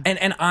 Yeah.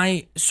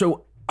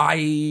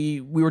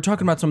 We were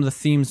talking about some of the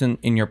themes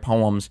in your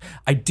poems.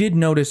 I did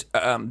notice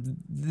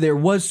there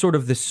was sort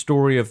of this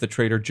story of the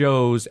Trader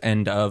Joe's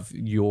and of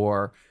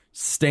your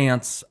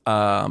stance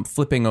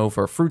flipping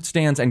over fruit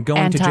stands and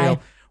going to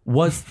jail.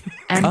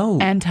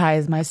 Anti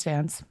is my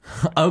stance.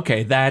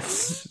 Okay,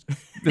 was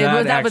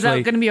that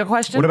going to be your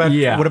question?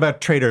 What about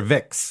Trader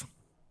Vic's?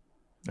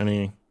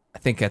 I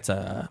think that's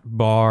a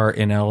bar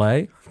in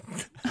LA.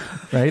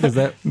 Right? Is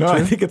that No,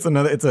 true? I think it's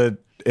I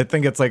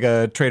think it's like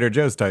a Trader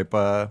Joe's type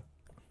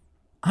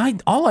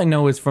all I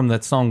know is from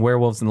that song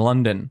Werewolves in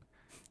London.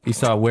 You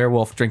saw a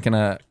werewolf drinking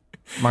a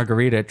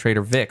margarita at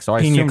Trader Vic's. So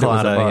I Pina assumed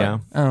colada, it was a bar. yeah.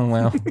 Oh,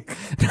 well.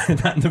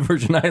 Not the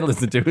version I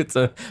listened to. It's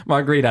a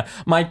margarita.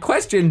 My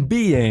question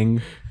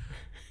being,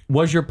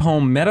 was your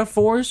poem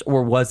metaphors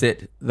or was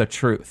it the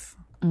truth?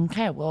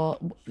 Okay, well,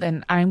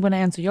 then I'm going to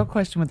answer your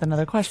question with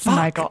another question,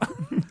 Michael.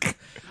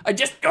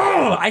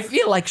 I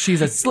feel like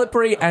she's as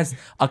slippery as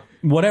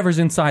whatever's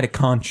inside a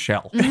conch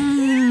shell.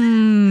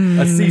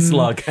 A sea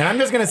slug. And I'm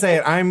just going to say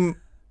it.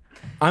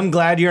 I'm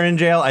glad you're in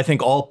jail. I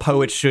think all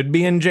poets should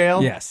be in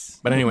jail. Yes.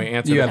 But anyway,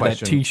 answer you the have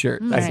question. That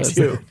T-shirt. I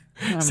do.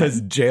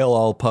 Says jail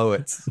all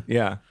poets.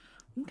 Yeah.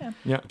 Okay.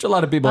 Yeah. Which a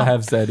lot of people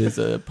have said is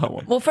a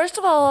poem. Well, first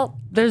of all,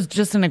 there's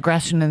just an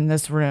aggression in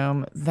this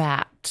room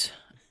that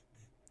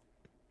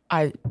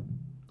I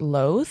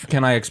loathe.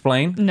 Can I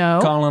explain? No.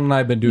 Colin and I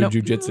have been doing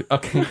jujitsu.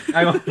 Okay.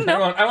 I won't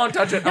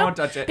touch it. I won't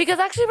touch it. Because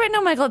actually right now,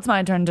 Michael, it's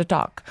my turn to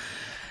talk.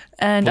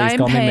 And Please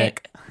call me Mick.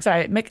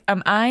 Sorry, Mick.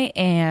 I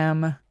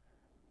am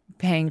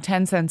paying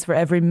 10 cents for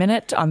every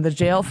minute on the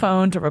jail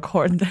phone to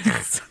record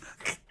this.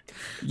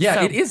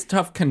 Yeah, it is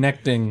tough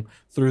connecting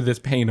through this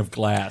pane of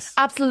glass.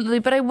 Absolutely.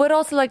 But I would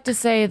also like to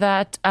say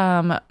that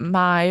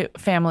my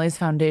family's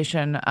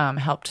foundation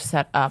helped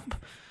set up,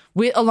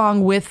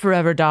 along with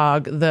Forever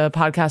Dog, the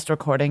podcast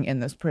recording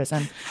in this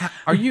prison.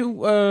 Are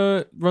you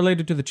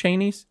related to the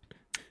Cheneys?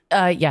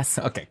 Yes.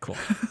 Okay, cool.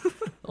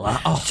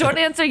 Short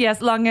answer,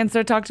 yes. Long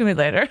answer, talk to me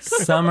later.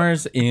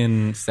 Summers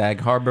in Sag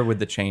Harbor with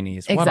the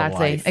Cheneys. What a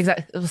life.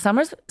 Exactly.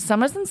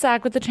 Summers in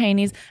Sag with the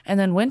Cheneys, and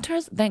then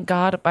winters, thank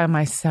God, by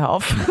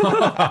myself.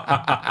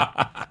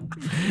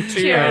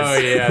 Cheers. Oh,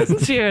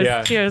 yes. Cheers.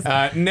 Yeah. Cheers.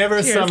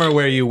 Never Cheers. summer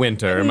where you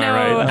winter, am I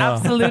right? No,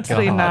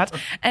 absolutely not.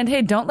 And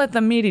hey, don't let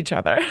them meet each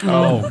other.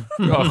 Oh,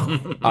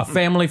 a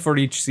family for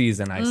each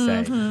season, I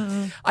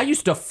say. I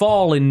used to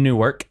fall in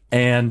Newark,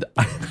 and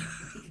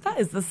That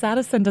is the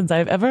saddest sentence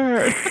I've ever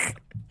heard.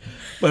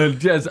 but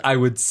just I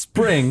would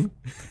spring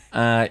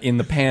in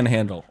the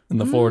Panhandle, in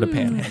the Florida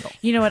Panhandle.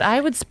 You know what? I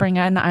would spring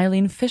at an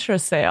Eileen Fisher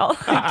sale.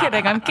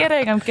 I'm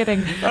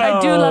kidding. I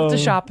do love to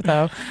shop,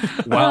 though.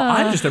 Well,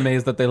 I'm just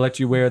amazed that they let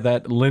you wear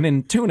that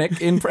linen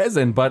tunic in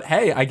prison. But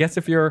hey, I guess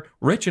if you're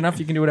rich enough,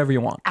 you can do whatever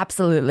you want.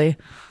 Absolutely.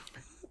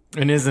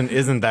 And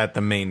isn't that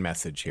the main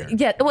message here?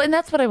 Yeah, well, and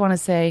that's what I want to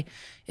say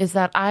is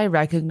that I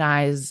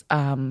recognize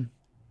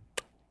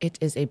it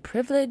is a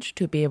privilege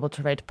to be able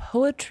to write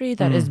poetry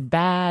that is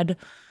bad.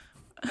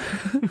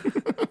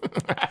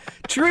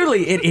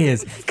 Truly, it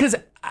is. Because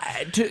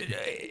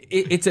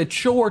it's a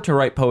chore to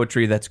write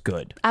poetry that's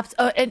good.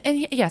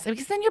 And yes,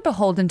 because then you're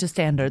beholden to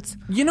standards.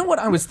 You know what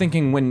I was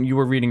thinking when you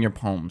were reading your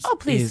poems? Oh,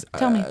 please,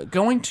 tell me.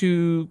 Going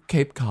to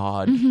Cape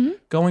Cod,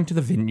 going to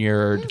the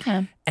vineyard,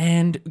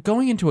 and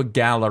going into a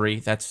gallery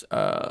that's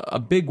a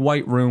big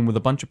white room with a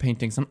bunch of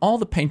paintings, and all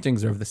the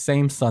paintings are of the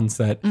same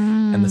sunset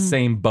and the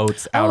same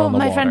boats out on the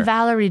water. My friend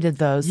Valerie did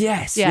those.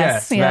 Yes,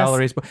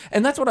 Valerie's.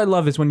 And that's what I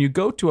love is when you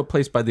go to a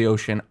place by the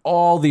ocean,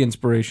 all the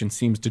inspiration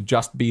seems to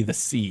just be the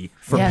sea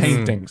for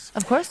paintings.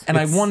 Of course. And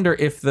I wonder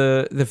if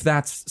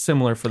that's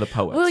similar for the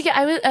poets. Well,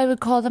 yeah, I would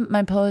call them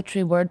my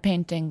poetry word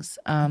paintings.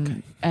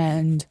 And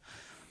is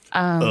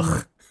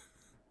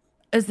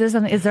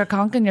there a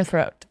conch in your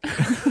throat?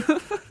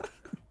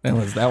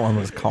 That one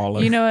was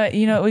calling. You know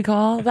what we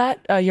call that?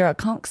 You're a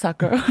conch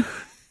sucker.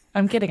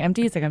 I'm kidding. I'm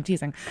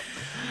teasing.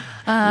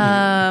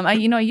 I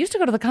used to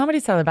go to the Comedy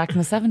Cellar back in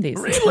the 70s.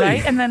 Really?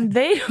 Right? And then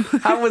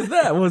How was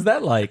that? What was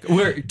that like?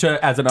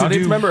 As an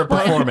audience member or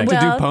performing? To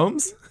do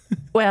poems?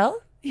 Well,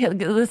 yeah,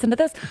 listen to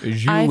this.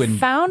 I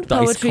found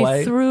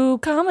poetry through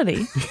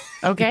comedy.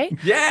 Okay?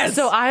 Yes!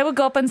 So I would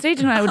go up on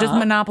stage and I would just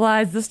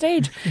monopolize the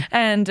stage.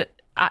 And,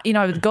 I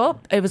would go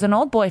up. It was an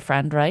old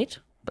boyfriend, right?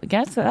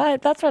 Yes,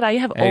 that's right. I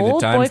have old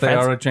the times boyfriends. They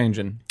are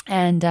a-changing.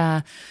 And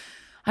I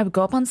would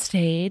go up on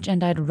stage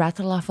and I'd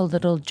rattle off a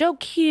little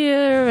joke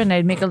here and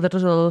I'd make a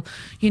little,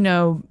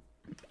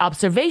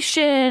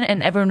 observation,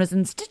 and everyone was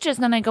in stitches.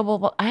 And then I go,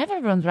 well, I have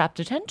everyone's rapt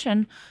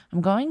attention.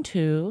 I'm going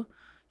to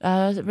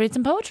read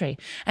some poetry.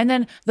 And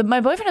then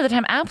my boyfriend at the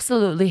time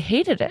absolutely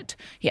hated it.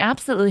 He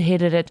absolutely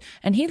hated it.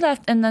 And he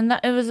left. And then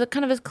it was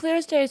kind of as clear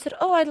as day. He said,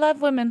 oh, I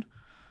love women.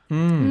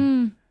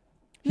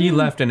 He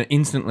left and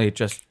instantly it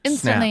just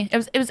snapped.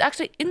 It was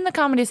actually in the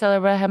Comedy Cellar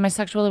where I had my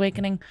sexual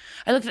awakening.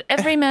 I looked at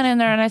every man in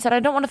there and I said, I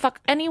don't want to fuck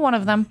any one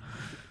of them.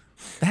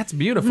 That's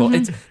beautiful.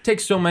 It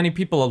takes so many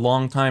people a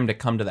long time to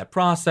come to that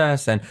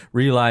process and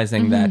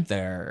realizing that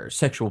their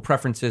sexual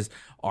preferences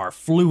are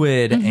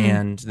fluid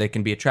and they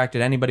can be attracted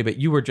to anybody. But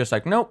you were just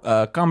like, nope,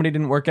 comedy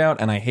didn't work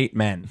out and I hate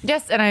men.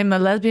 Yes, and I'm a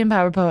lesbian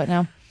power poet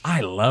now.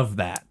 I love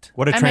that.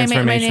 What a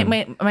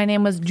transformation. My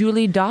name was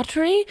Julie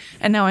Daughtry,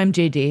 and now I'm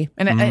JD.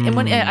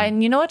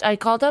 And you know what? I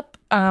called up.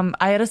 I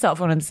had a cell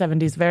phone in the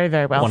 70s, very,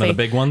 very wealthy. One of the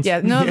big ones?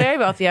 Yeah, no, very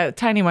wealthy, a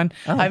tiny one.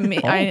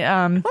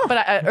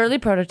 But early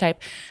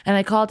prototype. And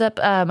I called up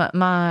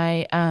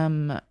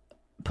my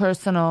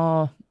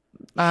personal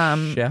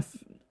chef.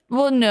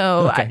 Well,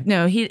 no, Okay.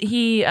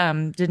 He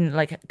didn't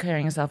like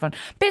carrying a cell phone.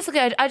 Basically,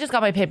 I just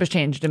got my papers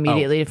changed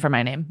immediately for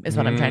my name, is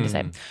what I'm trying to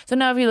say. So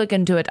now if you look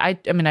into it, I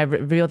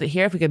revealed it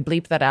here. If we could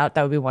bleep that out,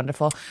 that would be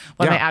wonderful.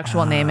 What my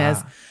actual name is.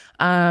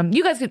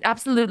 You guys could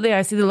absolutely,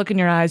 I see the look in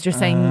your eyes. You're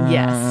saying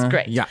yes.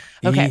 Great. Yeah.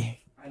 Okay.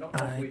 I don't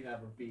know if we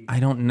have a beep.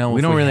 I don't know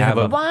we don't really have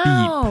a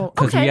beep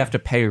because we have to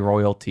pay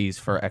royalties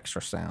for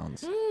extra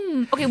sounds.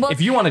 Okay, well,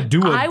 if you want to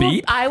do a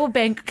beep. I will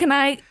bank.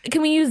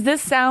 Can we use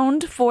this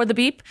sound for the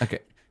beep? Okay.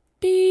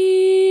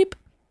 Beep.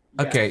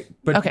 Okay,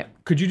 but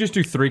could you just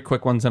do 3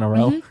 quick ones in a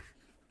row?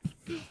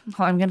 Well,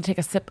 I'm going to take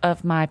a sip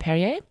of my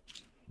Perrier.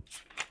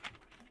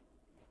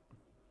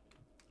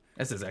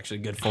 This is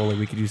actually good Foley.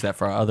 We could use that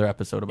for our other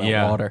episode about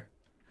water.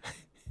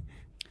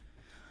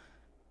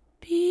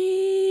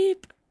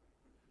 Beep.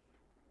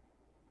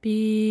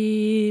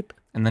 Beep.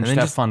 And then just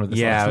have fun with this.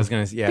 Yeah, I was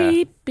going to. Yeah.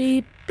 Beep,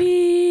 beep,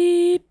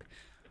 beep.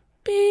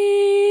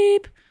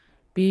 Beep.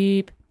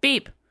 Beep.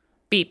 Beep.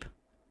 Beep.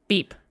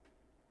 Beep.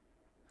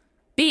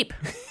 Beep.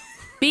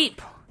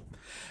 Beep.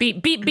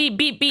 Beep, beep, beep,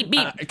 beep, beep,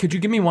 beep. Could you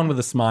give me one with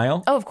a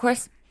smile? Oh, of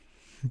course.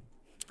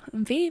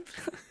 Beep.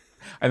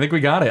 I think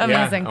we got it.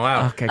 Amazing. Yeah. Oh,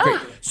 wow. Okay, great.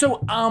 So,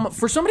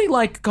 for somebody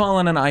like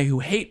Colin and I who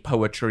hate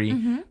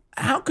poetry,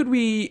 how could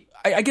we,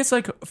 I guess,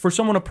 like, for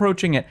someone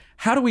approaching it,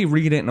 how do we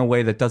read it in a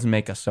way that doesn't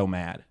make us so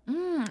mad?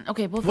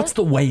 Okay, well, what's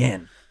the way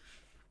in?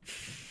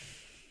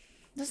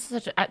 This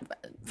is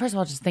first of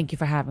all, just thank you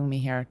for having me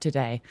here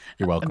today.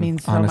 You're welcome. It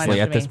means so Honestly, much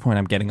at to this me. point,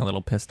 I'm getting a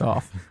little pissed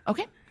off.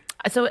 Okay.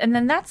 So, and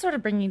then that's sort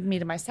of bringing me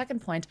to my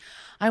second point.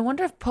 I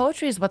wonder if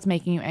poetry is what's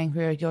making you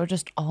angry, or you're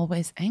just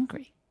always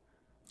angry.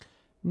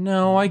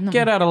 No, I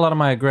get out a lot of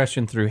my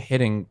aggression through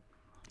hitting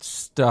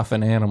stuff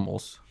and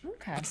animals.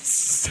 Okay.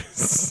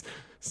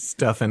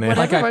 Stuff and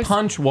animals. Like I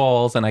punch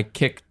walls and I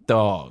kick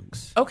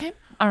dogs. Okay.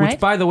 All right. Which,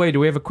 by the way, do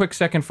we have a quick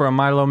second for a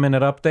Milo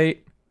Minute update?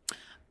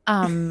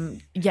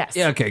 Yes.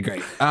 Yeah, okay,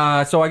 great.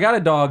 So I got a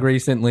dog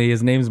recently.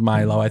 His name's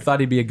Milo. I thought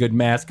he'd be a good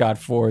mascot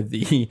for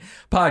the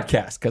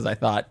podcast because I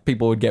thought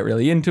people would get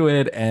really into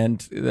it and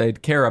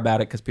they'd care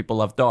about it because people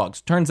love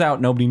dogs. Turns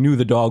out nobody knew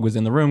the dog was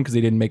in the room because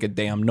he didn't make a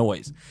damn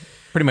noise.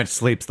 Pretty much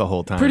sleeps the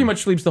whole time. Pretty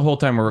much sleeps the whole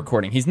time we're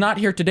recording. He's not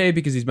here today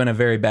because he's been a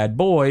very bad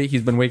boy.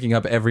 He's been waking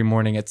up every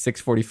morning at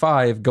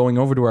 6:45, going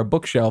over to our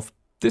bookshelf.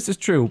 This is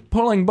true.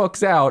 Pulling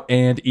books out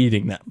and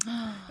eating them.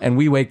 And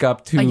we wake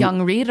up to... a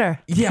young reader.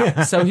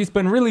 Yeah. So he's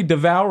been really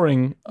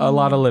devouring a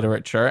lot of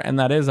literature, and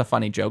that is a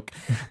funny joke.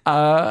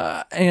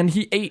 And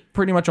he ate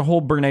pretty much a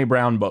whole Brene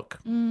Brown book.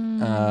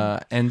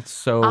 And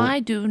so... I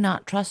do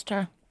not trust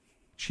her.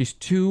 She's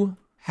too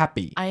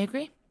happy. I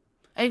agree.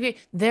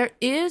 There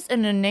is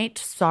an innate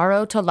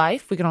sorrow to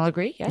life. We can all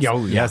agree, yes?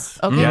 Oh, yes.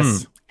 Okay.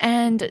 Yes.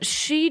 And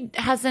she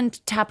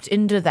hasn't tapped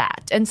into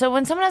that. And so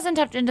when someone hasn't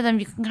tapped into them,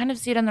 you can kind of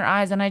see it in their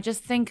eyes. And I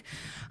just think,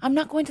 I'm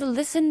not going to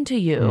listen to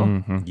you.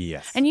 Mm-hmm.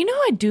 Yes. And you know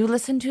who I do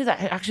listen to that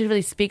actually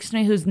really speaks to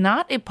me, who's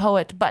not a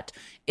poet, but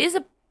is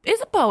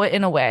a poet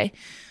in a way?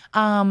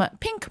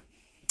 Pink.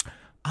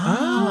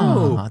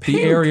 Oh,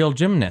 the aerial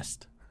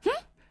gymnast.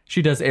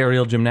 She does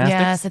aerial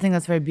gymnastics. Yes, I think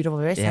that's very beautiful,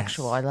 very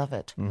sexual. I love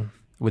it.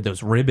 With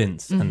those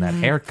ribbons and that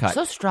haircut.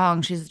 So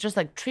strong. She's just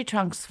like tree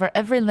trunks for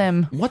every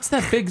limb. What's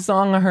that big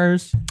song of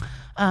hers?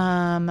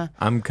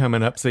 I'm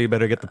coming up, so you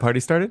better get the party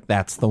started.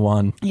 That's the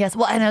one. Yes.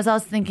 Well, and as I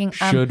was thinking,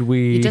 should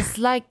we? You're just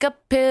like a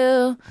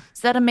pill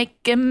instead of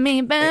making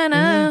me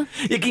better.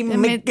 You keep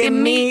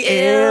making me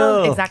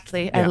ill.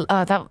 Exactly. Yeah.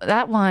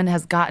 That one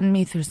has gotten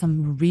me through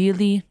some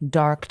really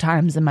dark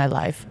times in my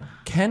life.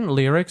 Can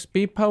lyrics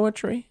be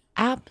poetry?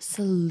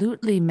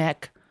 Absolutely,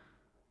 Mick.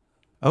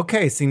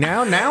 Okay, see,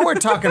 now we're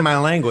talking my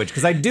language,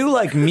 because I do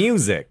like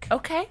music.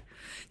 Okay.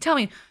 Tell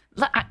me.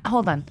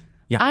 Hold on.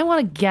 Yeah. I want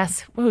to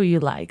guess who you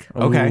like.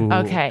 Okay. Ooh,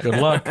 Okay. Good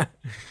luck.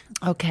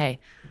 Okay.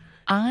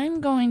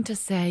 I'm going to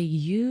say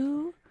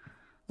you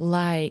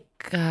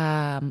like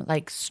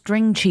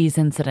String Cheese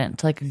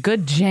Incident, like a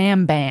good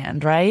jam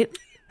band, right?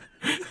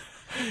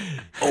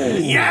 Oh,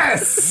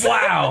 yes!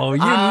 Wow, you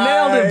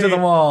nailed it to the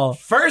wall.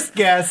 First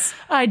guess.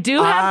 I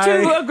do have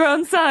two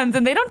grown sons,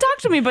 and they don't talk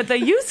to me, but they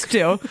used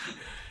to.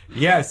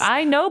 Yes.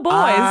 I know boys.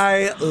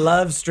 I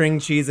love String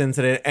Cheese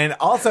Incident. And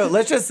also,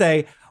 let's just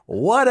say,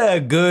 what a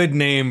good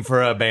name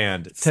for a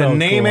band. To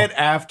name it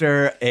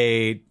after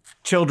a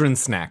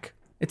children's snack.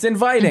 It's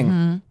inviting.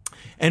 Mm-hmm.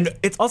 And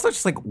it's also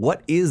just like,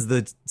 what is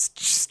the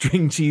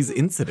String Cheese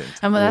Incident?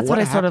 And well, that's what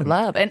I sort of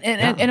love. And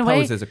in a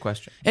way, poses a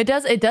question. It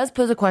does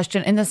pose a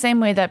question in the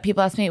same way that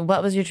people ask me,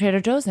 what was your Trader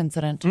Joe's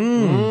incident?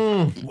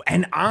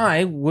 And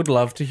I would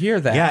love to hear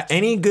that. Yeah,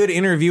 any good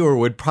interviewer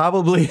would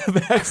probably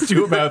have asked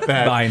you about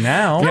that. By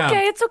now. Yeah.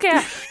 Okay, it's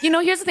okay. You know,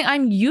 here's the thing.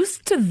 I'm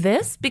used to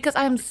this because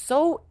I'm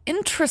so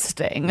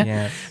interesting.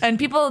 Yes. And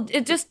people,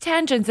 it just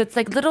tangents. It's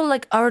like little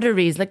like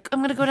arteries. Like, I'm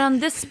going to go down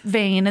this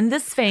vein. And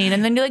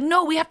then you're like,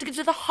 no, we have to get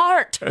to the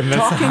heart. And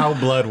that's how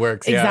blood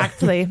works. Yeah.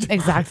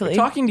 Exactly.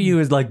 Talking to you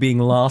is like being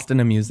lost in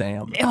a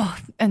museum. Oh,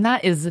 and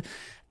that is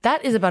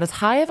about as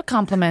high of a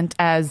compliment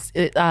as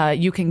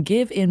you can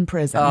give in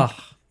prison. Oh,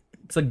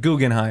 it's a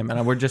Guggenheim,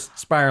 and we're just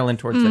spiraling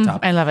towards the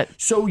top. I love it.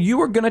 So you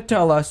were going to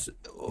tell us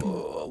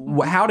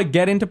how to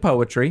get into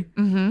poetry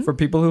for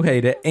people who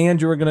hate it,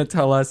 and you were going to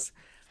tell us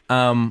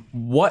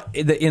what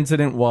the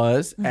incident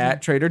was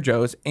at Trader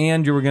Joe's,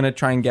 and you were going to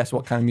try and guess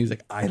what kind of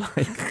music I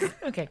like.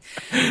 Okay.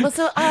 Well,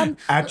 so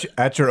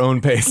at your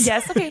own pace.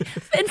 yes. Okay.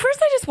 And first,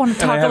 I just want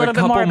to And I talk a have little a bit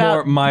couple more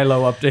about.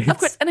 Milo updates. Of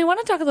course, and I want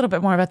to talk a little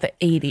bit more about the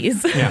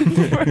 80s.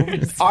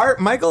 Yeah.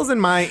 Michael's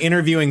and my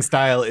interviewing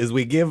style is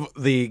we give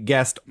the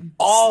guest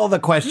all the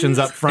questions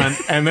up front,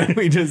 and then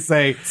we just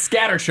say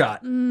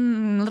Scattershot.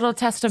 Little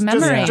test of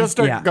memory. Just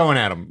start going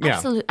at them.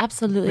 Yeah.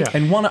 Absolutely. Yeah.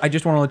 And I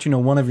just want to let you know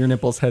one of your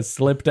nipples has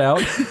slipped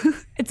out.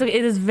 It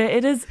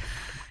is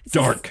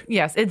Dark.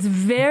 Yes, it's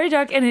very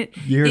dark, and it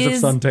Years of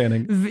is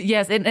suntanning.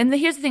 Yes, and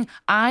here's the thing: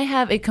 I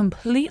have a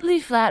completely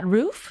flat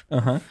roof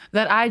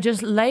that I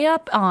just lay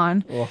up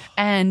on,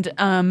 and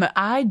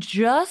I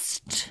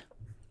just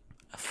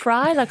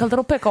fry like a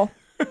little pickle.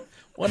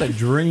 What a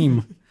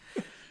dream.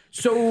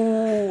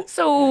 So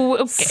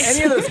okay.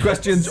 any of those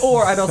questions,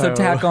 or I'd also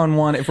tack on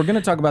one. If we're going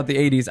to talk about the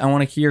 80s, I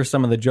want to hear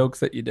some of the jokes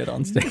that you did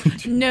on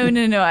stage. No.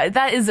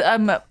 That is, I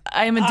am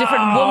a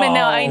different woman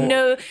now. I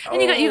know.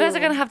 And you guys are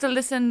going to have to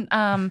listen.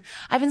 I've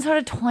been sort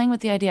of toying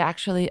with the idea,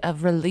 actually,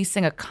 of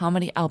releasing a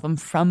comedy album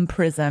from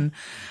prison.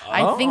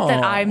 I think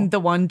that I'm the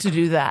one to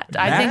do that.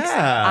 I think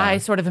I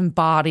sort of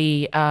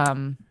embody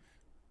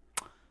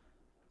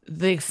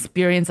the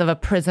experience of a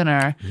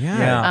prisoner.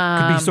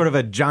 Yeah. Could be sort of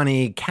a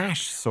Johnny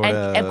Cash sort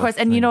of. Of course.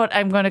 And you know what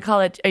I'm going to call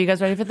it? Are you guys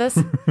ready for this?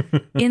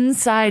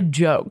 Inside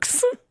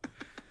jokes.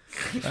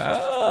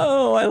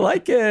 Oh, I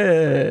like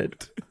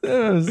it.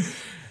 That was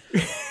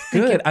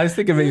good. I was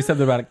thinking maybe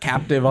something about a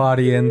captive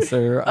audience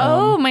or.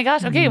 Oh my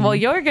gosh. Okay, well,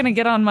 you're going to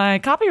get on my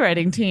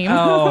copywriting team.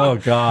 Oh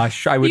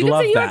gosh, I would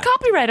love that. You can say you're a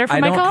copywriter for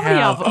my comedy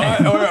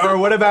album. or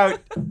what about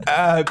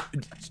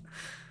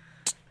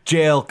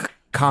jail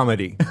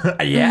comedy?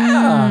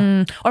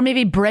 Yeah. Or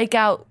maybe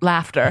breakout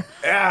laughter.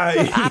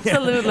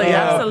 Absolutely.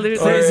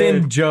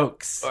 Prison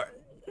jokes.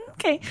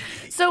 Okay.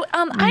 So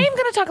I am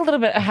going to talk a little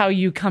bit about how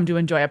you come to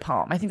enjoy a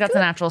poem. I think that's a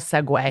natural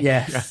segue.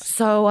 Yes.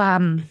 So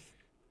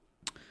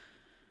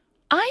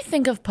I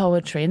think of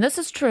poetry, and this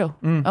is true,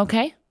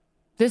 okay?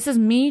 This is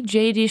me,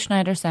 J.D.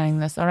 Schneider, saying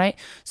this, all right?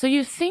 So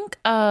you think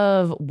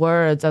of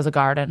words as a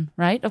garden,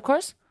 right? Of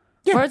course?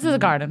 Yeah. Words as a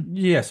garden.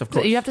 Yes, of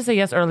course. You have to say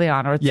yes early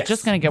on, or it's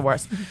just going to get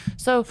worse.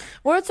 So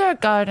words are a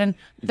garden,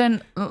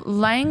 then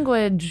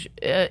language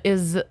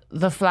is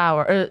the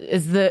flower, or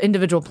is the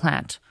individual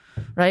plant,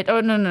 right? Oh,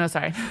 no,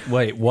 sorry.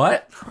 Wait,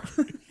 what?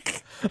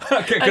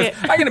 Okay,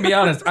 I'm going to be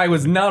honest. I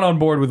was not on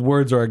board with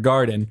words are a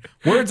garden.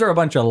 Words are a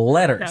bunch of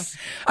letters. No. Okay.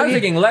 I was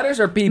thinking letters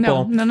are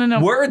people. No.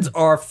 Words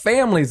are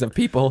families of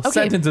people. Okay.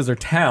 Sentences are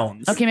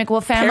towns. Okay, Mick.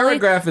 Well,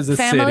 paragraph is a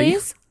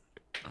families, city.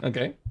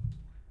 Okay.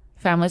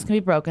 Families can be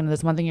broken.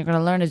 There's one thing you're going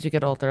to learn as you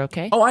get older,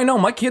 okay? Oh, I know.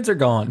 My kids are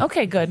gone.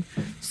 Okay, good.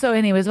 So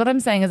anyways, what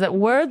I'm saying is that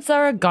words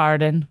are a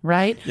garden,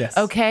 right? Yes.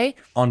 Okay?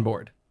 On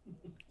board.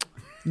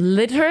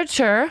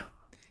 Literature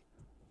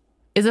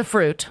is a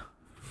fruit.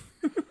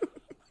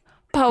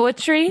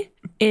 Poetry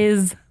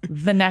is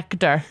the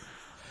nectar.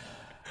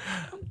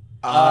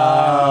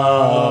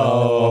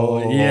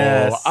 Oh,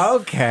 yes.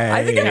 Okay.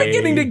 I think I'm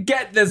beginning to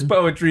get this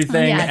poetry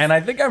thing, Yes. and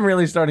I think I'm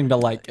really starting to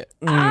like it.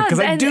 Because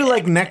I do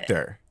like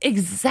nectar.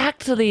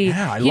 Exactly.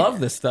 Yeah, I love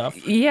this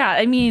stuff. Yeah,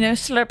 I mean,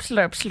 slurp,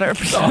 slurp, slurp,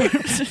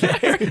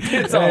 slurp.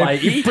 It's all I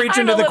eat.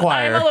 Preaching to the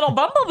choir. I'm a little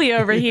bumblebee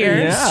over here,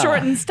 Yeah.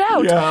 short and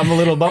stout. Yeah, I'm a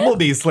little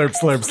bumblebee. Slurp,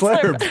 slurp,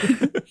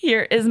 slurp.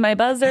 Here is my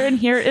buzzer, and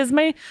here is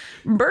my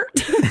Bert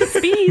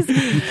Spees.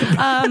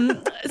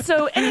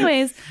 So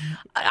anyways,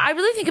 I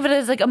really think of it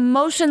as like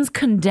emotions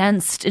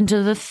condensed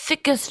into the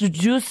thickest,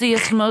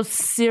 juiciest, most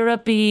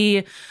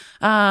syrupy,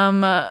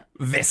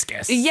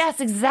 viscous.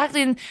 Yes,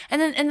 exactly.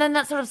 And then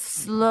that sort of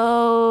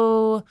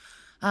slow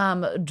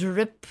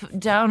drip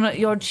down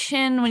your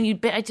chin when you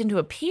bite into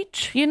a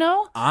peach, you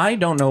know? I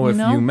don't know if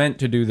you meant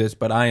to do this,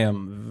 but I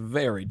am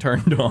very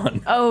turned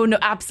on. Oh, no,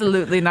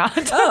 absolutely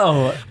not.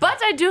 Oh. But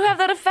I do have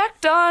that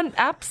effect on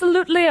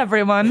absolutely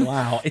everyone.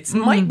 Wow. It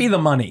might be the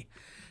money,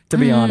 to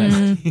be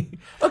honest.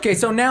 Okay,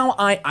 so now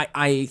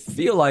I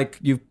feel like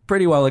you've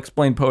pretty well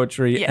explained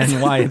poetry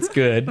and why it's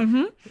good.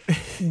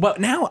 But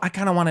now I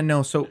kind of want to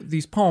know, so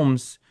these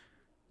poems,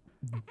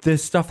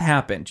 this stuff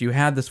happened. You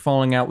had this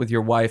falling out with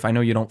your wife. I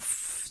know you don't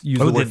use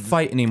the word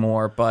fight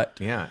anymore, but...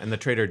 Yeah, and the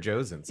Trader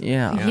Joe's and stuff.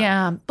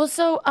 Yeah. Well,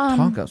 so...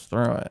 talk us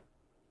through it.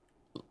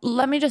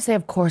 Let me just say,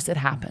 of course it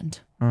happened.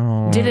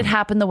 Oh. Did it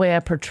happen the way I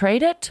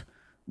portrayed it?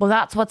 Well,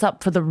 that's what's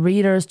up for the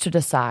readers to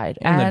decide.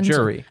 And the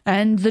jury.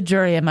 And the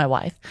jury and my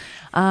wife.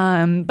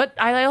 But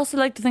I also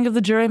like to think of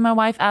the jury and my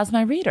wife as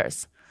my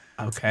readers.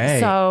 Okay.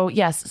 So,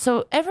 yes.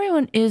 So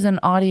everyone is an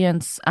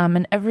audience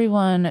and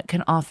everyone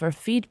can offer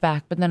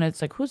feedback. But then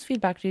it's like, whose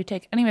feedback do you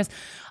take? Anyways,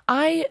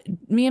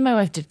 me and my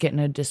wife did get in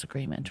a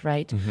disagreement,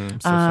 right? I'm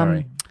so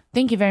sorry.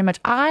 Thank you very much.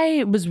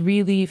 I was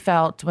really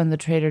felt when the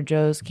Trader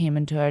Joe's came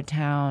into our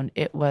town,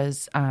 it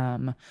was...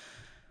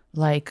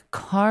 like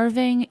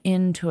carving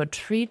into a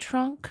tree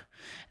trunk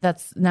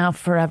that's now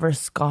forever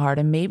scarred.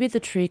 And maybe the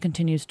tree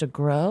continues to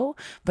grow,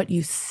 but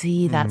you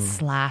see that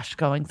slash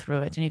going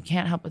through it. And you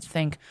can't help but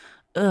think,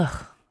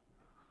 ugh,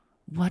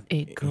 what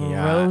a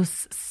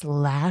gross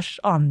slash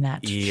on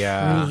that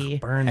tree.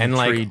 Burn and the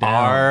like tree down.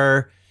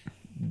 are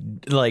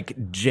like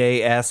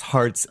JS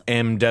Hearts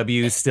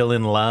MW still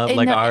in love?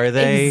 Like, are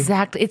they?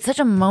 Exactly. It's such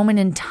a moment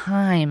in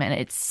time and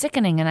it's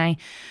sickening. And I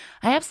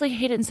absolutely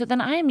hate it. And so then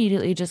I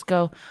immediately just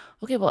go,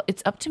 okay, well,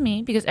 it's up to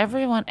me because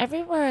everywhere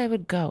I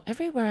would go in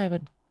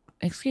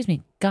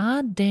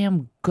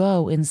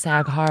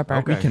Sag Harbor.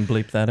 Okay. We can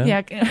bleep that out.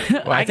 Yeah,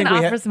 Well, I can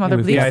offer some other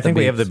bleeps. Yeah, I think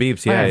we have the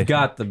beeps. Yeah, I've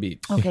got the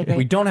beeps. Okay, great.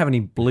 We don't have any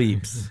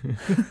bleeps.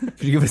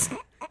 Could you give us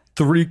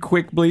 3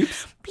 quick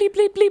bleeps? Bleep,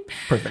 bleep, bleep.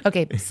 Perfect.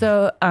 Okay,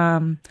 so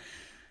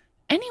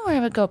anywhere I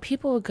would go,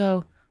 people would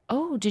go,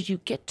 oh, did you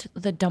get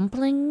the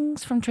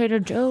dumplings from Trader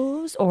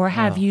Joe's? Or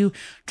have you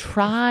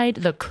tried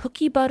the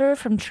cookie butter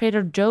from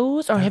Trader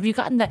Joe's? Or have you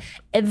gotten the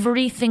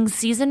everything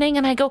seasoning?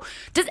 And I go,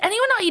 does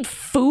anyone not eat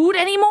food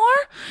anymore?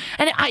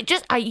 And I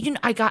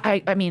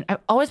mean, I've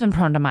always been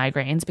prone to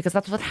migraines because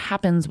that's what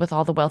happens with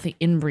all the wealthy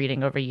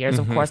inbreeding over years,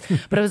 of course.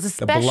 But it was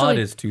especially... The blood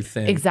is too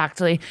thin.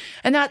 Exactly.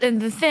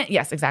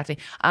 Yes, exactly.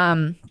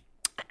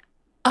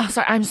 Oh,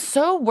 sorry. I'm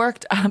so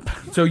worked up.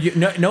 So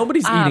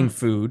nobody's eating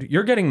food.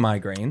 You're getting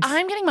migraines.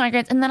 I'm getting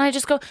migraines. And then I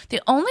just go,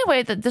 the only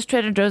way that this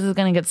Trader Joe's is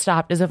going to get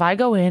stopped is if I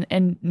go in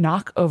and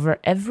knock over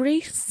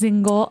every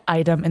single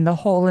item in the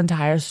whole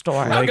entire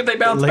store. How could they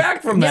bounce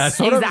back from that?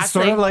 Yes,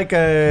 Sort of like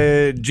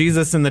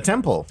Jesus in the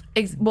temple.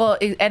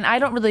 And I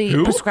don't really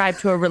prescribe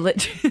to a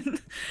religion,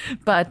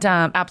 but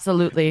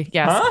absolutely,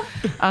 yes.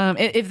 Huh?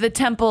 If the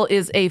temple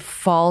is a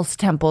false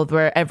temple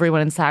where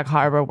everyone in Sag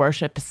Harbor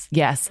worships,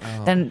 yes,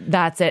 then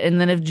that's it. And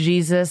then if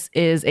Jesus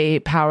is a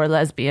power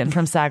lesbian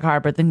from Sag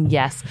Harbor, then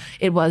yes,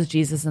 it was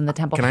Jesus in the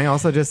temple. Can I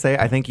also just say,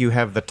 I think you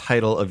have the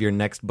title of your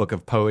next book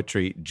of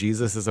poetry,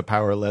 Jesus is a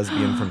Power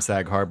Lesbian from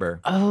Sag Harbor.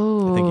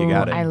 Oh, I think you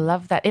got it. I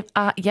love that.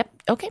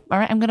 Yep. Okay. All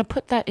right. I'm going to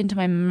put that into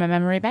my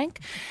memory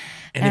bank.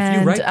 And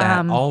if you write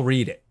that, I'll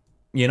read it.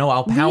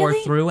 I'll power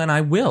through and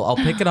I will. I'll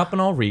pick it up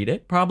and I'll read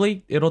it.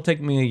 Probably it'll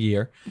take me a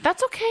year.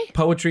 That's okay.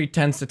 Poetry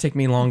tends to take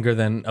me longer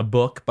than a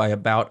book by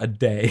about a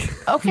day.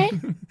 Okay.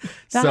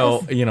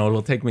 So,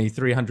 it'll take me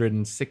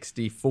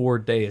 364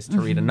 days to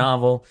read a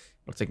novel.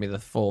 It'll take me the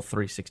full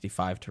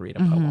 365 to read a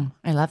poem.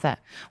 I love that.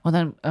 Well,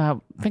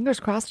 then, fingers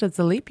crossed it's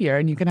a leap year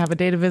and you can have a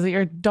day to visit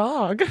your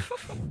dog.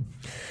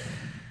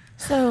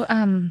 So,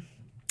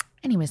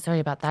 anyways, sorry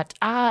about that.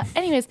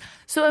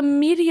 So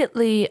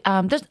immediately,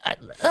 and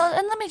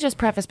let me just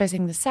preface by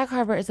saying this: Sag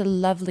Harbor is a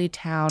lovely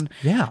town.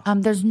 Yeah.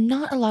 There's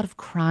not a lot of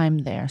crime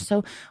there.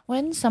 So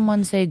when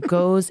someone, say,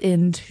 goes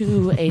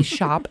into a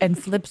shop and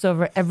flips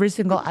over every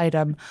single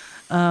item,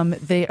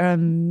 they are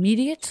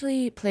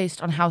immediately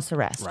placed on house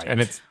arrest. Right.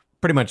 And it's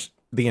pretty much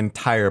the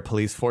entire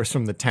police force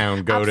from the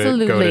town go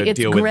Absolutely. to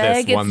deal with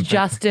this one thing. It's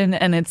Justin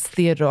and it's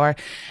Theodore.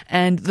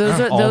 And those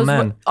are all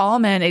men. All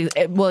men.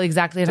 Well,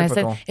 exactly. And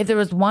Typical. I said, if there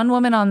was one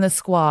woman on the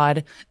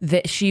squad,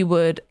 that she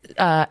would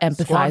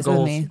empathize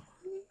with me.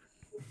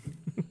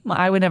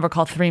 I would never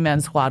call 3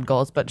 men squad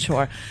goals, but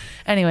sure.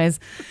 Anyways,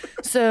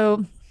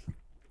 so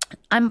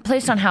I'm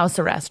placed on house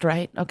arrest,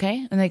 right?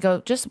 Okay. And they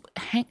go, just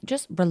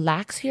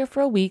relax here for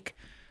a week.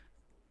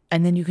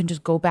 And then you can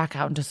just go back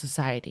out into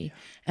society.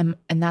 And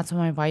that's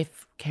when my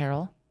wife,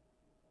 Carol,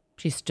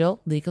 she's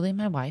still legally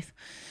my wife,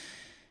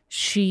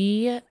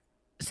 she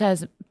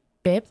says,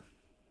 babe,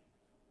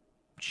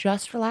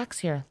 just relax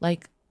here.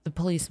 Like the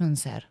policeman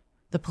said.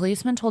 The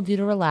policeman told you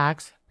to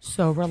relax,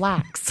 so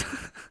relax.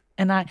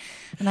 And I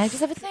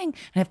just have a thing.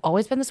 And I've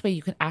always been this way.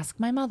 You can ask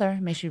my mother,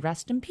 may she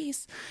rest in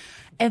peace.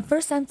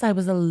 Ever since I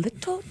was a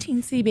little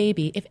teensy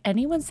baby, if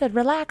anyone said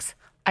relax,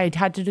 I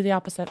had to do the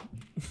opposite.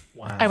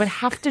 Wow. I would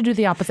have to do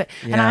the opposite.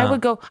 Yeah. And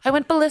I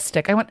went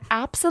ballistic. I went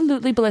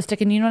absolutely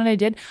ballistic. And you know what I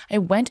did? I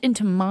went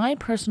into my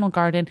personal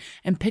garden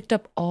and picked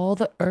up all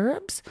the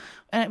herbs.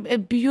 A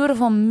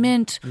beautiful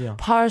mint,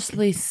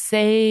 parsley,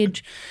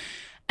 sage.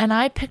 And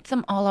I picked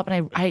them all up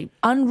and I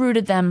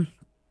unrooted them.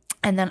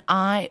 And then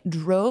I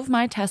drove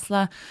my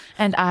Tesla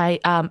and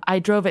I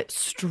drove it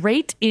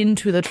straight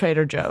into the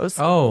Trader Joe's.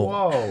 Oh.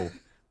 Whoa.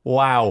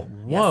 Wow.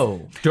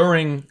 Whoa. Yes.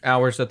 During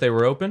hours that they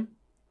were open?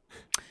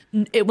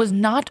 It was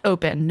not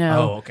open, no.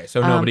 Oh, okay. So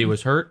nobody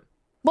was hurt?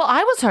 Well,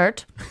 I was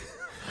hurt.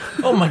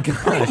 Oh, my God.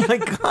 Oh, my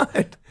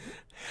God.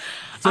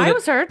 I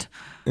was hurt.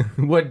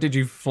 What, did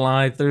you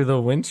fly through the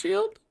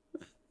windshield?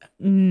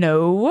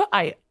 No,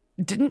 I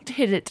didn't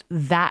hit it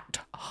that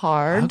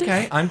hard.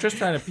 Okay, I'm just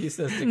trying to piece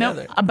this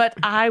together. No, but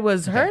I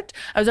was hurt.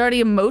 I was already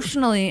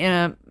emotionally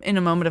in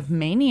a moment of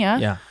mania.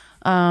 Yeah.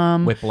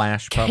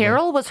 Whiplash, probably.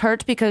 Carol was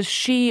hurt because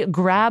she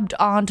grabbed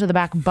onto the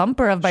back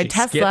bumper of my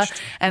Tesla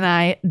and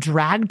I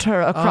dragged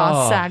her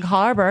across Sag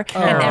Harbor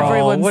and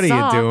everyone what saw.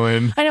 What are you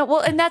doing? I know. Well,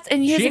 and here's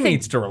she the thing.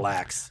 needs to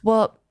relax.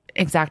 Well,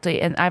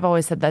 exactly. And I've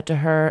always said that to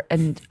her.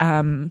 And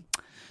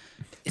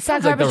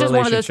Sag Harbor's just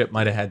one of those. Relationship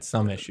might have had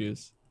some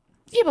issues.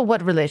 Yeah, but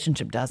what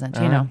relationship doesn't?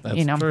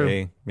 That's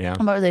true. Yeah.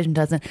 What relationship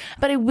doesn't?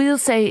 But I will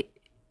say,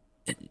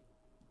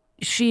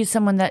 she's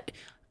someone that.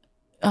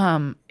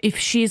 If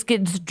she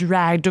gets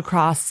dragged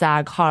across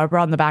Sag Harbor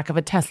on the back of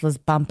a Tesla's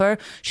bumper,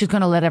 she's going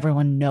to let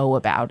everyone know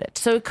about it.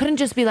 So it couldn't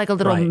just be like a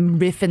little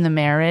riff in the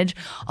marriage.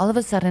 All of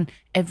a sudden,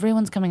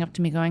 everyone's coming up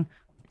to me going,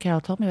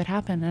 Carol told me what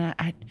happened.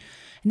 And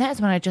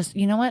that's when I just,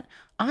 you know what?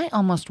 I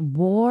almost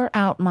wore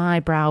out my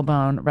brow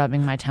bone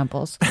rubbing my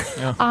temples.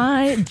 Yeah.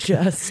 I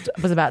just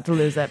was about to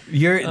lose it.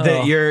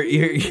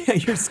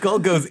 Your skull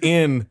goes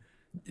in.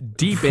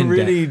 Deep in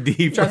pretty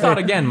deep. Which I thought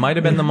again might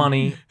have been the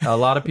money. A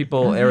lot of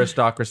people,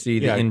 aristocracy,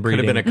 the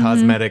inbreeding. Could have been a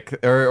cosmetic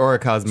or a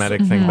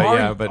cosmetic thing,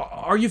 but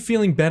are you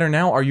feeling better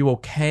now? Are you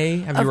okay?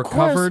 Have you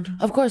recovered?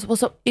 Of course. Well,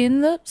 so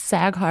in the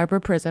Sag Harbor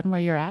prison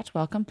where you're at,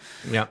 welcome.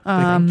 Yeah,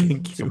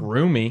 it's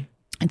roomy.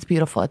 It's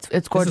beautiful.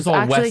 It's gorgeous. This is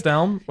all West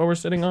Elm, what we're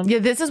sitting on? Yeah,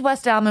 this is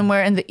West Elm, and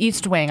we're in the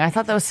East Wing. I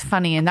thought that was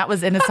funny, and that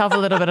was in itself a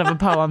little bit of a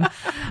poem.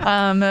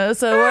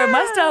 So we're in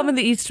West Elm in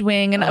the East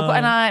Wing, and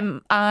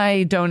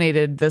I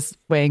donated this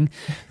wing.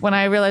 When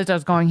I realized I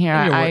was going here,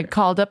 I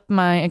called up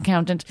my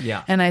accountant,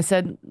 and I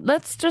said,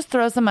 let's just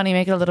throw some money,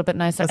 make it a little bit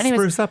nicer. Let's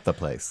spruce up the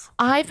place.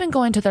 I've been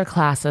going to their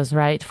classes,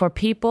 right, for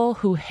people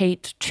who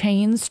hate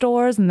chain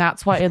stores, and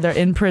that's why they're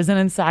in prison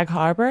in Sag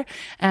Harbor.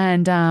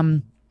 And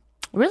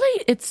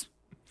really, it's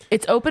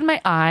it's opened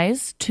my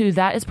eyes to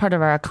that is part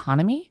of our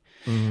economy.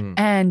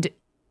 And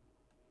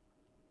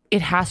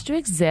it has to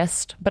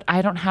exist, but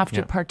I don't have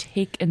to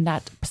partake in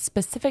that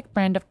specific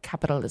brand of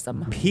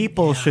capitalism.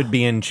 People should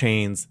be in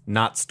chains,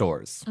 not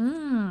stores.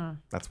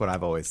 That's what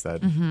I've always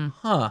said.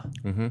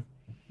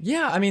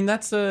 Yeah, I mean,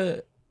 that's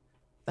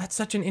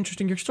such an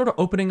interesting, you're sort of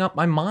opening up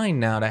my mind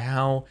now to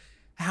how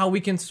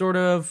we can sort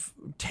of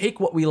take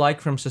what we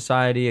like from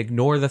society,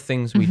 ignore the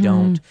things we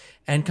don't,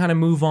 and kind of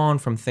move on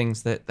from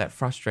things that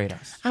frustrate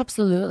us.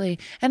 Absolutely.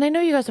 And I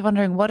know you guys are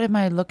wondering, what am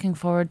I looking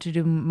forward to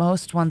do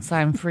most once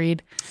I'm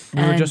freed?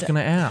 We were just going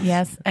to ask.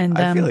 Yes. And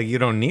I feel like you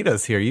don't need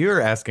us here.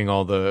 You're asking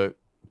all the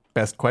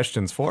best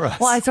questions for us.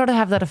 Well, I sort of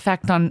have that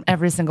effect on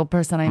every single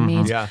person I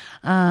meet. Yeah.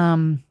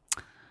 I'm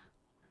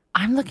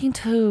looking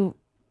to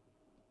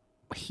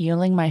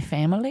healing my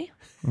family.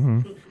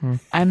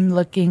 I'm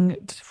looking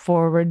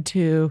forward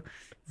to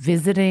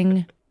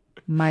visiting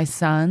my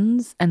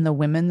sons and the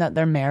women that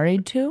they're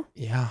married to.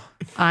 Yeah.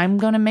 I'm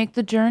going to make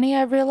the journey,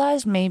 I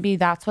realized. Maybe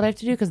that's what I have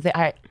to do because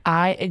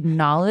I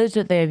acknowledge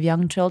that they have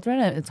young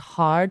children and it's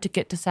hard to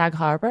get to Sag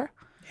Harbor.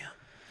 Yeah.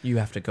 You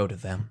have to go to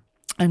them.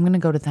 I'm going to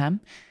go to them.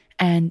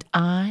 And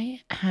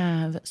I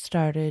have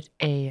started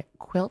a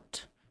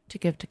quilt to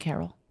give to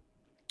Carol.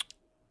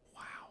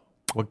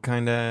 What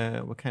kind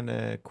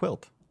of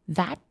quilt?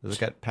 That Does it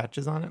got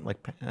patches on it,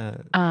 like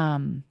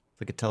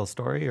like it tell a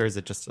story, or is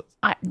it just?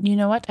 You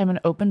know what? I'm an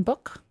open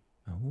book,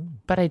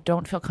 but I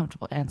don't feel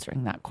comfortable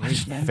answering that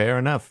question. Fair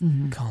enough.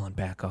 Calling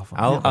back off.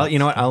 I'll you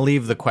know what? I'll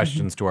leave the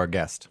questions to our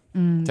guest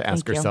to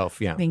ask herself.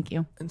 Yeah. Thank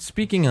you. And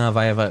speaking of,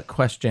 I have a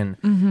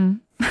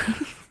question.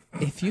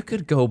 If you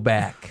could go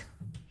back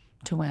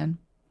to when?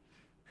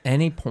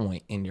 Any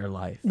point in your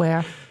life,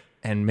 where,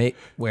 and make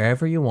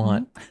wherever you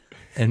want.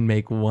 And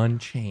make one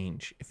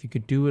change. If you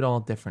could do it all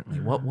differently,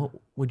 what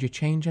would you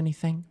change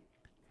anything?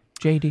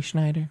 J.D.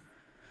 Schneider?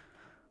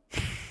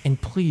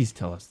 And please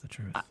tell us the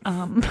truth.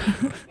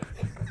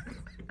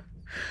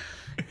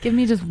 Give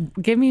me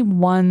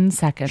 1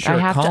 second. Sure, I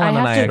have Colin to. and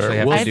I actually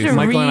have to do.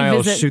 Michael and I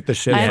will shoot the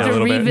shit. I have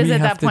to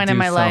revisit that point in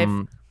my life.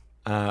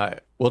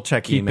 We'll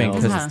check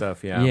emails and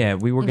stuff. Yeah. Yeah,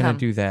 we were gonna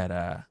do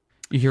that.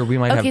 You hear? We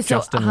might have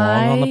Justin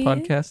Long on the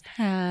podcast.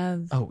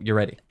 Oh, you're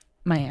ready.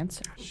 My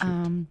answer.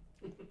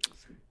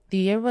 The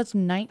year was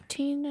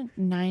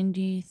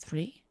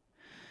 1993.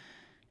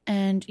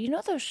 And you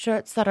know those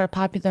shirts that are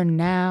popular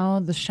now,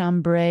 the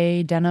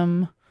chambray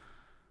denim?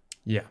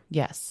 Yeah.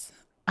 Yes.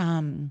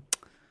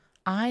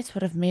 I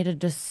sort of made a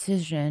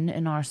decision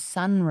in our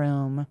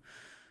sunroom,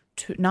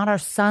 not our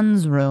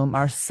son's room,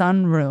 our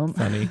sunroom.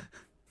 Funny.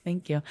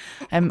 Thank you.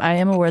 I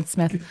am a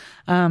wordsmith.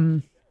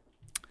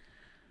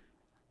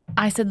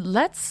 I said,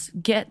 let's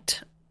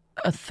get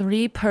a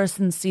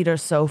 3-person cedar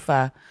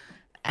sofa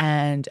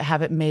and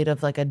have it made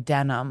of like a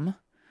denim.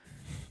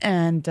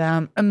 And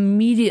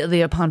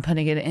immediately upon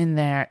putting it in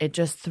there, it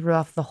just threw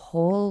off the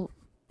whole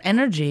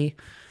energy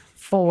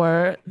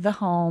for the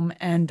home.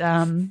 And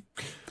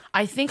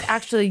I think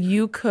actually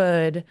you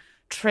could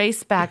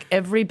trace back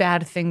every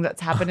bad thing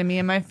that's happened to me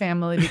and my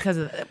family because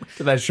of it.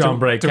 To that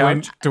chambray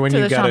couch. To when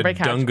you got a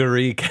couch.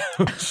 dungaree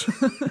couch.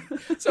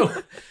 So...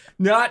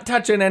 Not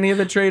touching any of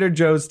the Trader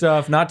Joe's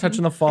stuff, not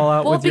touching the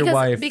fallout with your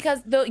wife.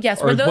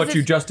 Or what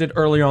you just did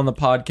earlier on the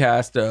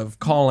podcast of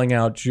calling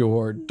out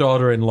your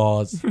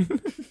daughter-in-laws.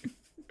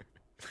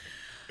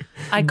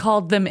 I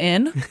called them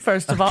in,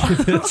 first of all.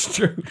 That's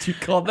true. You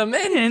called them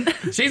in.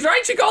 She's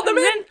right, she called them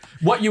in.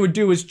 What you would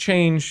do is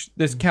change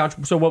this couch.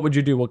 So what would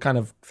you do? What kind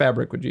of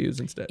fabric would you use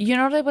instead? You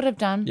know what I would have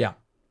done? Yeah.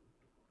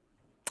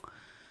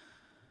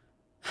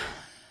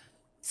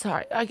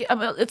 Sorry,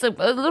 it's a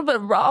little bit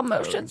of raw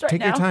emotions right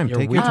Take now. your time.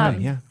 Take your time.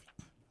 Yeah.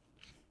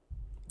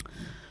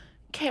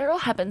 Carol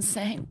had been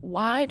saying,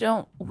 why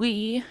don't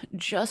we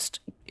just,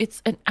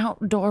 it's an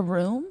outdoor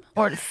room,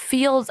 or it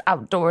feels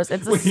outdoors.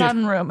 It's a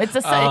sunroom. It's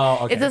a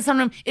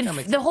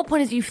sunroom. The whole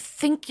point is you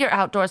think you're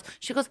outdoors.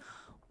 She goes,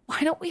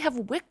 why don't we have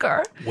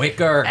wicker?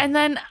 Wicker. And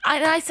then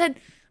I said,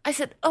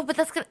 oh, but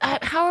that's good.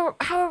 How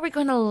are we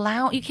going to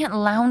lounge? You can't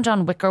lounge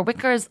on wicker.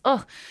 Wicker is,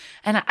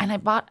 And I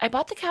bought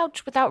the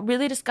couch without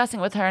really discussing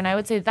it with her. And I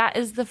would say that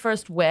is the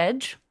first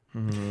wedge.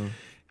 Mm-hmm.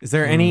 Is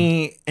there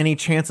any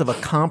chance of a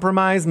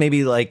compromise?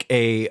 Maybe like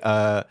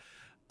a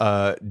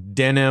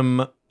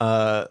denim,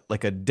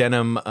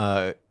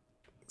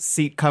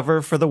 seat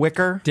cover for the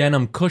wicker?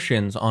 Denim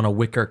cushions on a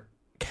wicker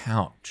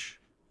couch.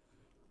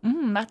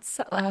 That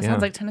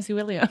sounds like Tennessee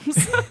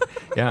Williams.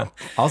 Yeah.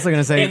 Also going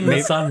to say in the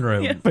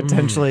sunroom.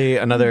 Potentially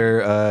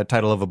another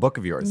title of a book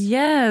of yours.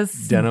 Yes.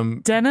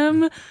 Denim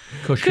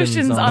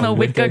cushions on a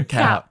wicker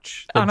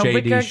couch. The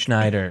J.D.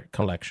 Schneider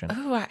collection.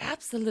 Oh, I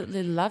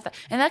absolutely love that.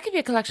 And that could be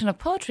a collection of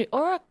poetry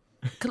or a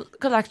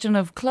collection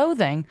of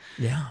clothing.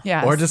 Yeah.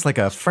 Yes. Or just like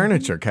a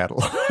furniture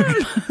catalog.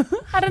 I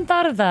hadn't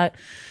thought of that.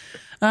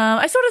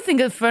 I sort of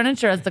think of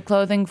furniture as the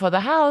clothing for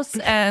the house,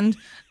 and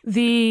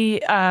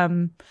the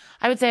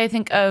I would say I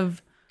think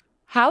of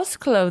house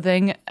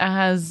clothing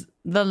as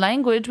the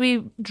language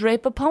we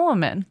drape a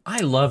poem in. I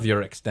love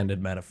your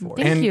extended metaphor.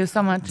 Thank you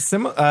so much.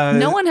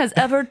 No one has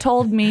ever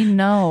told me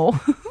no.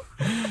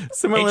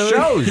 Similarly, It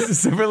shows.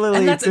 Similarly,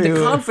 And that's to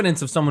the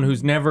confidence of someone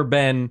who's never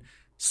been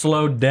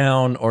slowed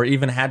down or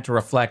even had to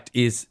reflect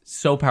is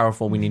so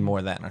powerful. We need more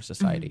of that in our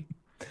society.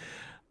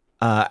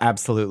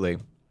 Absolutely.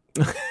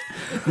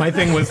 My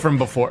thing was from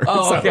before.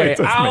 Oh, so okay. it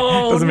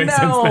doesn't make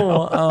sense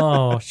now.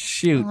 Oh,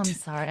 shoot. Oh, I'm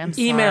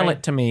sorry. Email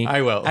it to me.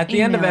 I will. At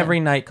the end of Email it. every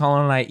night,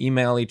 Colin and I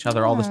email each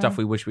other all the stuff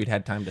we wish we'd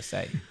had time to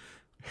say.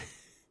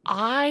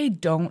 I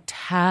don't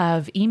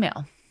have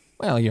email.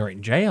 Well, you're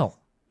in jail.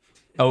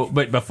 Oh,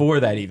 but before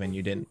that even,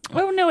 you didn't.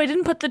 Oh, no, I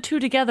didn't put the two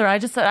together. I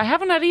just said, I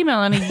haven't had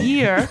email in a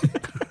year.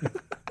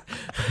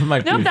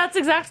 That's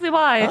exactly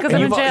why, because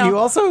I'm in jail. You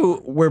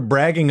also were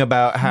bragging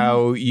about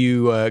how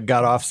you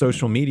got off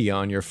social media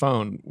on your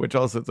phone, which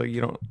also it's like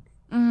you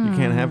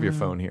can't have your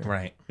phone here.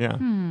 Right. Yeah.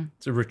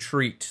 It's a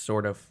retreat,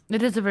 sort of.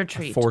 It is a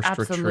retreat. forced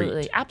Absolutely.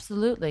 retreat.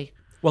 Absolutely.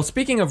 Well,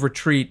 speaking of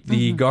retreat,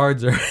 the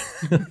guards are,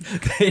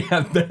 they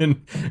have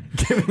been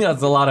giving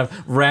us a lot of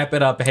wrap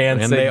it up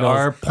hand And signals. they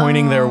are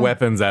pointing their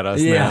weapons at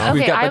us Yeah. now.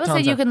 We've Okay, got I will say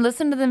batons you up. can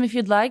listen to them if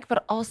you'd like,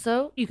 but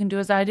also you can do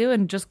as I do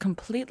and just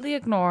completely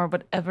ignore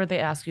whatever they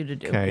ask you to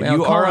do. Okay, Well,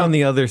 you are Colin- on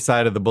the other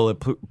side of the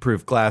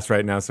bulletproof glass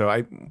right now, so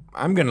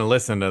I'm going to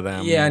listen to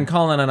them. Yeah, and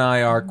Colin and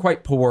I are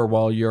quite poor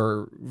while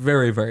you're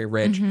very, very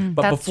rich.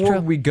 But that's before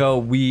true. we go,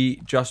 we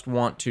just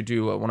want to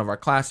do one of our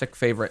classic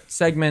favorite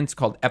segments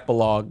called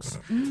Epilogues,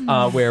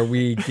 where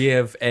we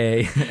give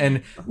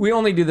and we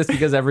only do this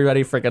because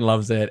everybody freaking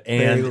loves it.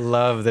 And They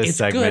love this it's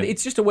segment. good.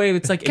 It's just a way,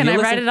 it's like, Can I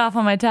write it off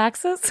on my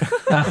taxes?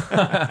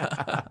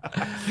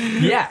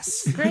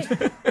 Yes. Great.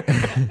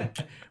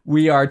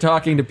 We are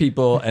talking to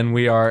people and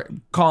we are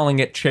calling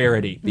it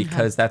charity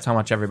because that's how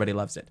much everybody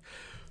loves it.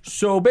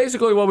 So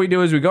basically what we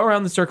do is we go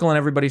around the circle and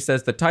everybody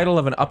says the title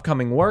of an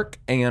upcoming work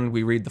and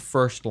we read the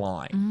first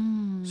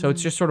line. So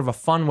it's just sort of a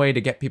fun way to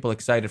get people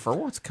excited for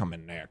what's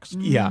coming next.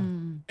 Yeah.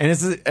 And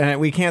this is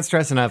we can't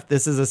stress enough,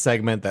 this is a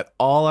segment that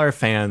all our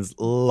fans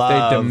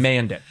love. They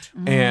demand it.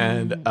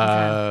 And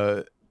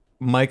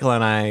Michael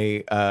and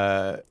I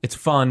It's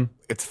fun.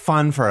 it's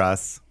fun for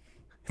us.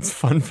 It's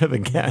fun for the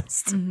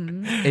guest.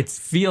 It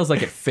feels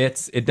like it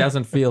fits. It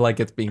doesn't feel like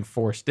it's being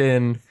forced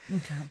in.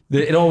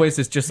 It always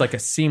is just like a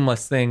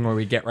seamless thing where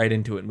we get right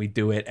into it and we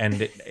do it,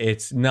 and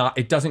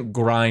it doesn't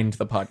grind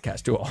the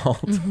podcast to a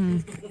halt.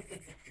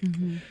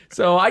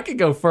 So I could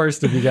go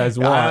first if you guys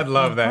want. I'd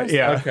love that.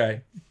 Yeah. Okay.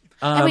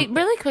 And wait,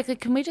 really quickly,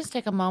 can we just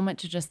take a moment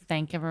to just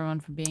thank everyone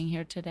for being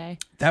here today?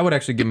 That would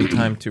actually give me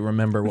time to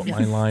remember what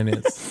my line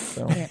is.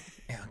 So. Yeah,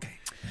 okay.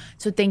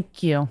 So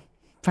thank you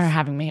for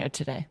having me here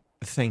today.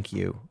 Thank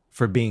you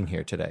for being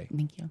here today.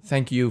 Thank you.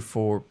 Thank you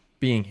for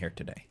being here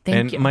today.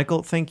 Thank you.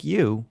 Michael, thank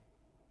you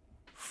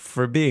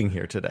for being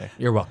here today.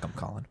 You're welcome,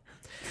 Colin.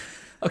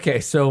 Okay,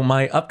 so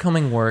my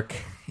upcoming work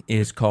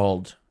is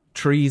called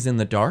Trees in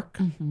the Dark.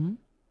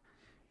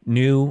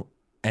 New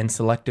and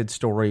selected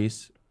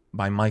stories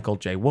by Michael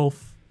J.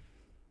 Wolff,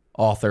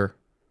 author,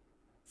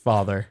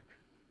 father,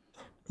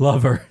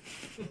 lover,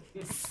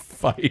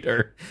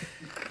 fighter,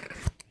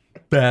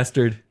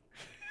 bastard,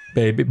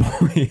 baby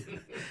boy,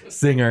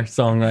 singer,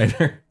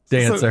 songwriter,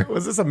 dancer. So,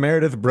 was this a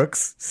Meredith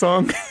Brooks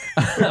song?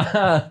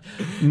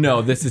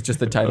 No, this is just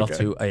the title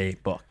to a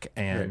book.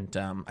 And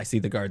I see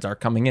the guards are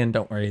coming in.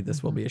 Don't worry,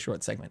 this will be a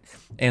short segment.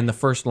 And the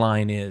first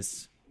line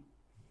is,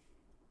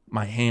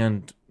 my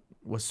hand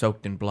was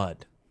soaked in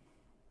blood.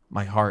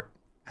 My heart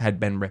had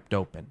been ripped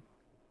open.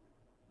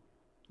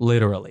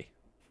 Literally.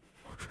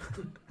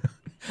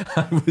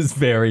 I was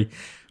very,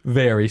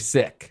 very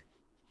sick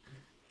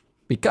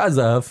because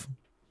of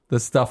the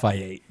stuff I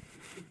ate.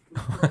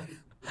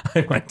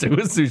 I went to a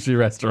sushi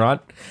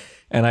restaurant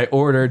and I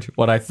ordered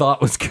what I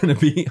thought was going to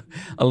be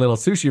a little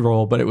sushi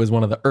roll, but it was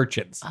one of the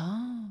urchins.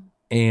 Oh.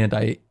 And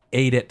I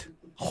ate it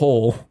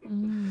whole,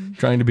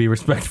 trying to be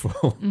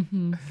respectful.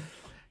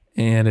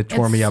 And it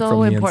tore me up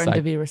from the inside. It's so important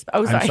to be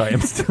respectful. Oh, sorry. I'm sorry,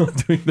 I'm still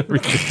doing the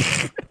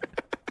research.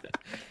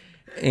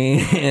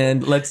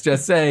 And let's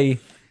just say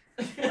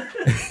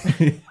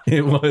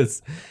it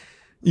was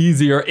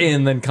easier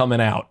in than coming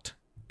out.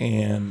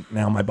 And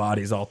now my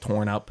body's all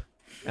torn up.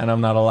 And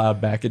I'm not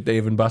allowed back at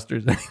Dave &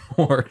 Buster's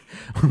anymore,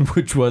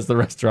 which was the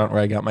restaurant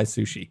where I got my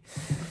sushi.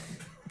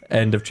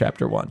 End of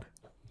chapter 1.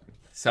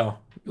 So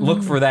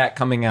look for that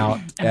coming out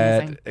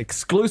at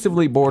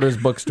exclusively Borders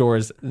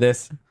bookstores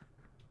this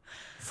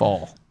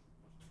fall.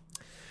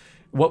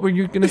 What were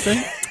you going to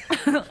say?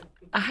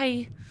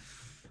 I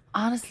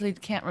honestly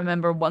can't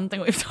remember one thing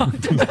we've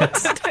talked about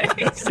today.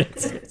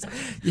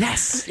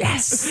 Yes.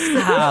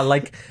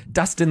 Like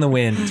dust in the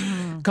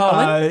wind.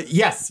 Colin?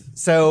 Yes.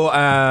 So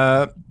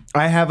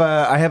I have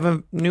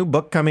a new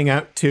book coming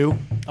out too.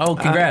 Oh,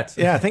 congrats.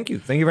 Yeah, thank you.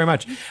 Thank you very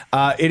much.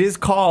 It is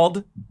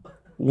called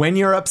When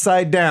You're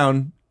Upside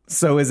Down,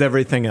 So Is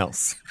Everything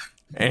Else.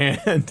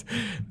 And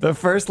the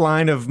first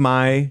line of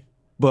my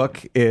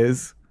book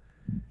is,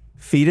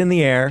 feet in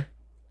the air,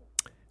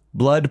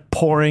 blood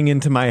pouring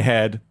into my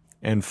head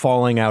and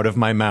falling out of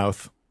my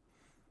mouth.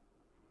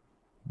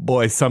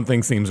 Boy,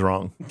 something seems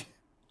wrong.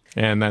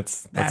 And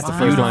that's the Wow.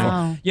 first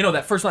line. You know,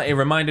 that first line, it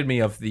reminded me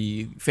of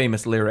the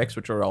famous lyrics,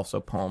 which are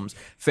also poems.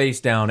 Face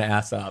down,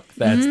 ass up.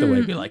 That's the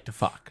way we like to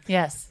fuck.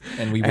 Yes.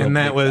 And we And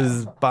that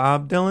was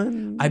Bob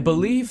Dylan? I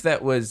believe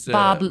that was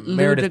Bob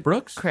Meredith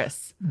Brooks.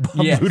 Chris.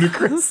 Bob Yes.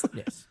 Ludacris?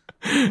 Yes.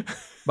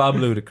 Bob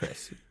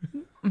Ludacris.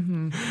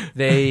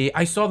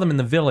 I saw them in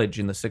the Village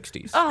in the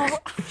 60s. Oh,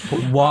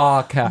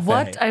 Wah Cafe.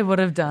 what I would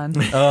have done.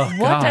 Oh,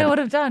 What God. I would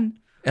have done.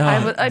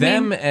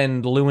 Them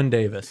and Llewyn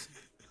Davis.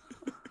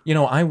 You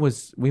know,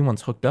 we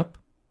once hooked up.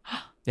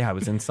 Yeah, I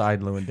was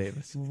inside Llewyn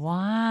Davis.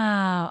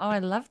 Wow. Oh, I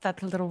love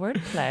that little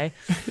wordplay.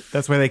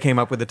 That's why they came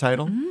up with the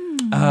title?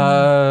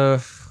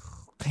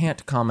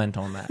 Can't comment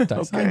on that.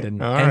 I signed an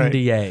All right.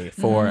 NDA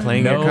for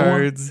Playing no your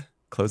cards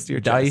close to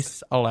your chest.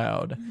 dice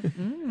allowed.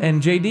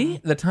 And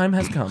JD, the time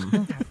has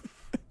come.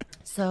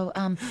 So,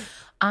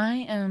 I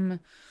am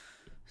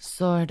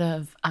sort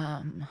of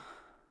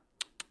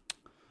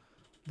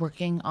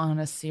working on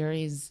a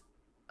series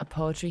of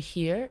poetry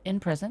here in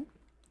prison.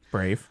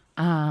 Brave.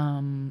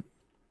 And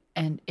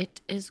it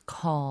is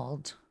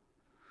called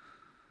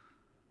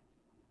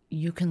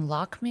You Can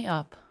Lock Me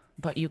Up,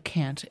 But You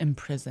Can't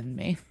Imprison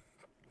Me.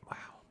 Wow.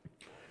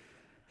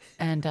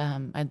 And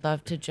I'd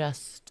love to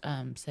just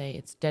say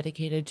it's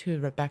dedicated to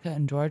Rebecca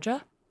and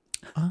Georgia,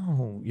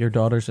 Oh, your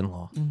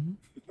daughters-in-law.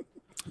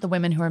 the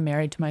women who are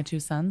married to my 2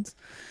 sons.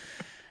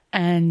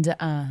 And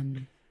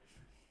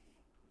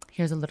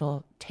here's a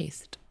little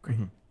taste.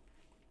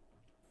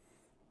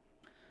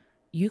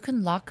 You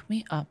can lock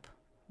me up,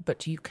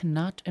 but you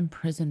cannot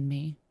imprison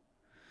me.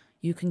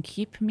 You can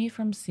keep me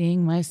from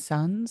seeing my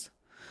sons,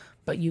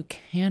 but you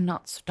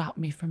cannot stop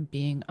me from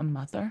being a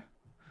mother.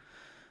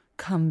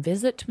 Come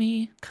visit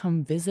me,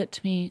 come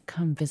visit me,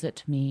 come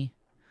visit me.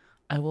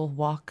 I will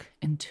walk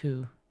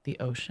into the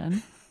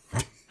ocean.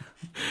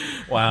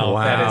 Wow,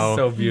 that is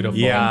so beautiful.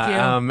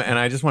 Yeah, and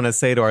I just want to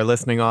say to our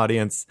listening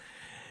audience,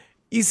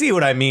 you see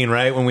what I mean,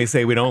 right? When we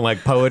say we don't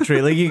like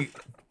poetry, like you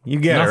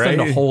get Nothing it,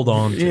 right? to hold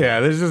on to. Yeah,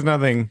 there's just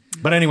nothing.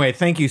 But anyway,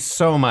 thank you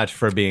so much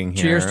for being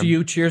here. Cheers to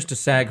you. Cheers to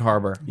Sag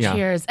Harbor. Yeah.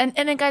 Cheers. And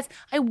then, guys,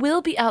 I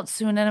will be out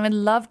soon, and I would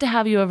love to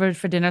have you over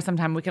for dinner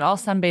sometime. We could all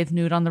sunbathe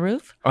nude on the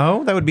roof.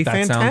 Oh, that would be That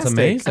fantastic. sounds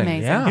amazing.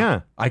 Amazing. Yeah.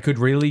 I could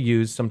really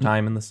use some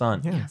time in the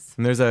sun. Yeah. Yes.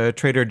 And there's a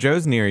Trader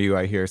Joe's near you,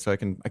 I hear, so I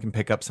can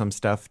pick up some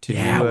stuff too.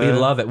 Yeah, we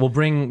love it. We'll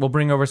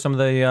bring over some of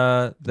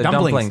the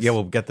dumplings. Yeah,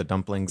 we'll get the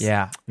dumplings.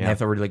 Yeah. They have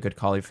the really good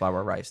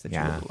cauliflower rice that you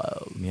would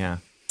love. Yeah.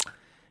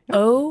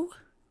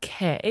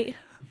 Okay.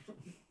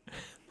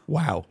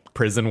 Wow.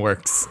 Prison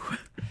works.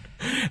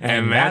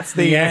 And that's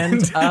the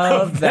end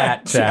of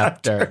that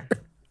chapter.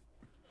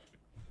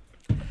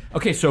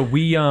 Okay, so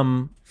we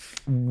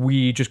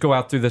just go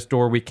out through this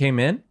door we came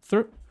in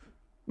through.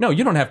 No,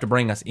 you don't have to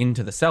bring us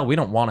into the cell. We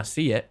don't want to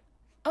see it.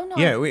 Oh, no.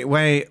 Yeah,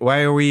 why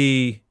are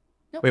we...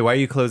 Nope. Wait, why are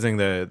you closing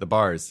the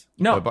bars?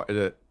 No.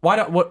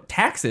 Why What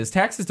taxes?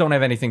 Taxes don't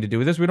have anything to do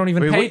with this. We don't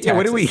even pay taxes. Yeah,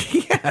 what do we...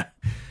 Yeah.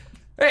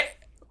 Hey,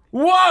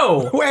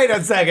 whoa! Wait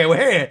a second.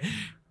 Wait.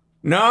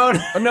 No.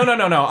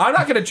 No. I'm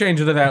not going to change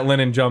into that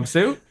linen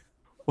jumpsuit.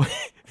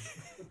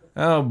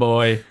 Oh,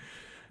 boy.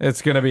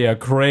 It's going to be a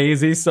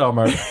crazy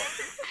summer.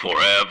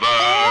 Forever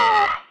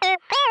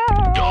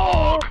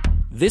Dog.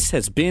 This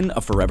has been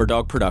a Forever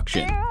Dog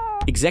production.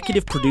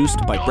 Executive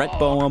produced by Brett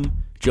Boehm,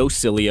 Joe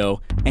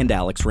Cilio, and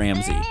Alex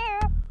Ramsey.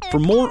 For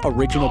more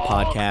original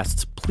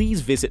podcasts,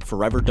 please visit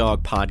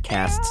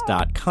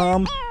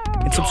foreverdogpodcasts.com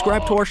and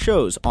subscribe to our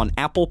shows on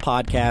Apple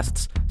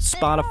Podcasts,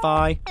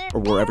 Spotify,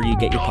 or wherever you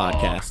get your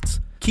podcasts.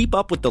 Keep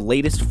up with the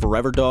latest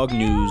Forever Dog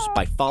news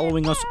by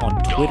following us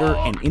on Twitter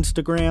and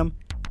Instagram,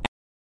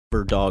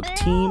 Forever Dog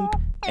Team,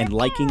 and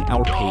liking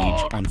our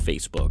page on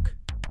Facebook.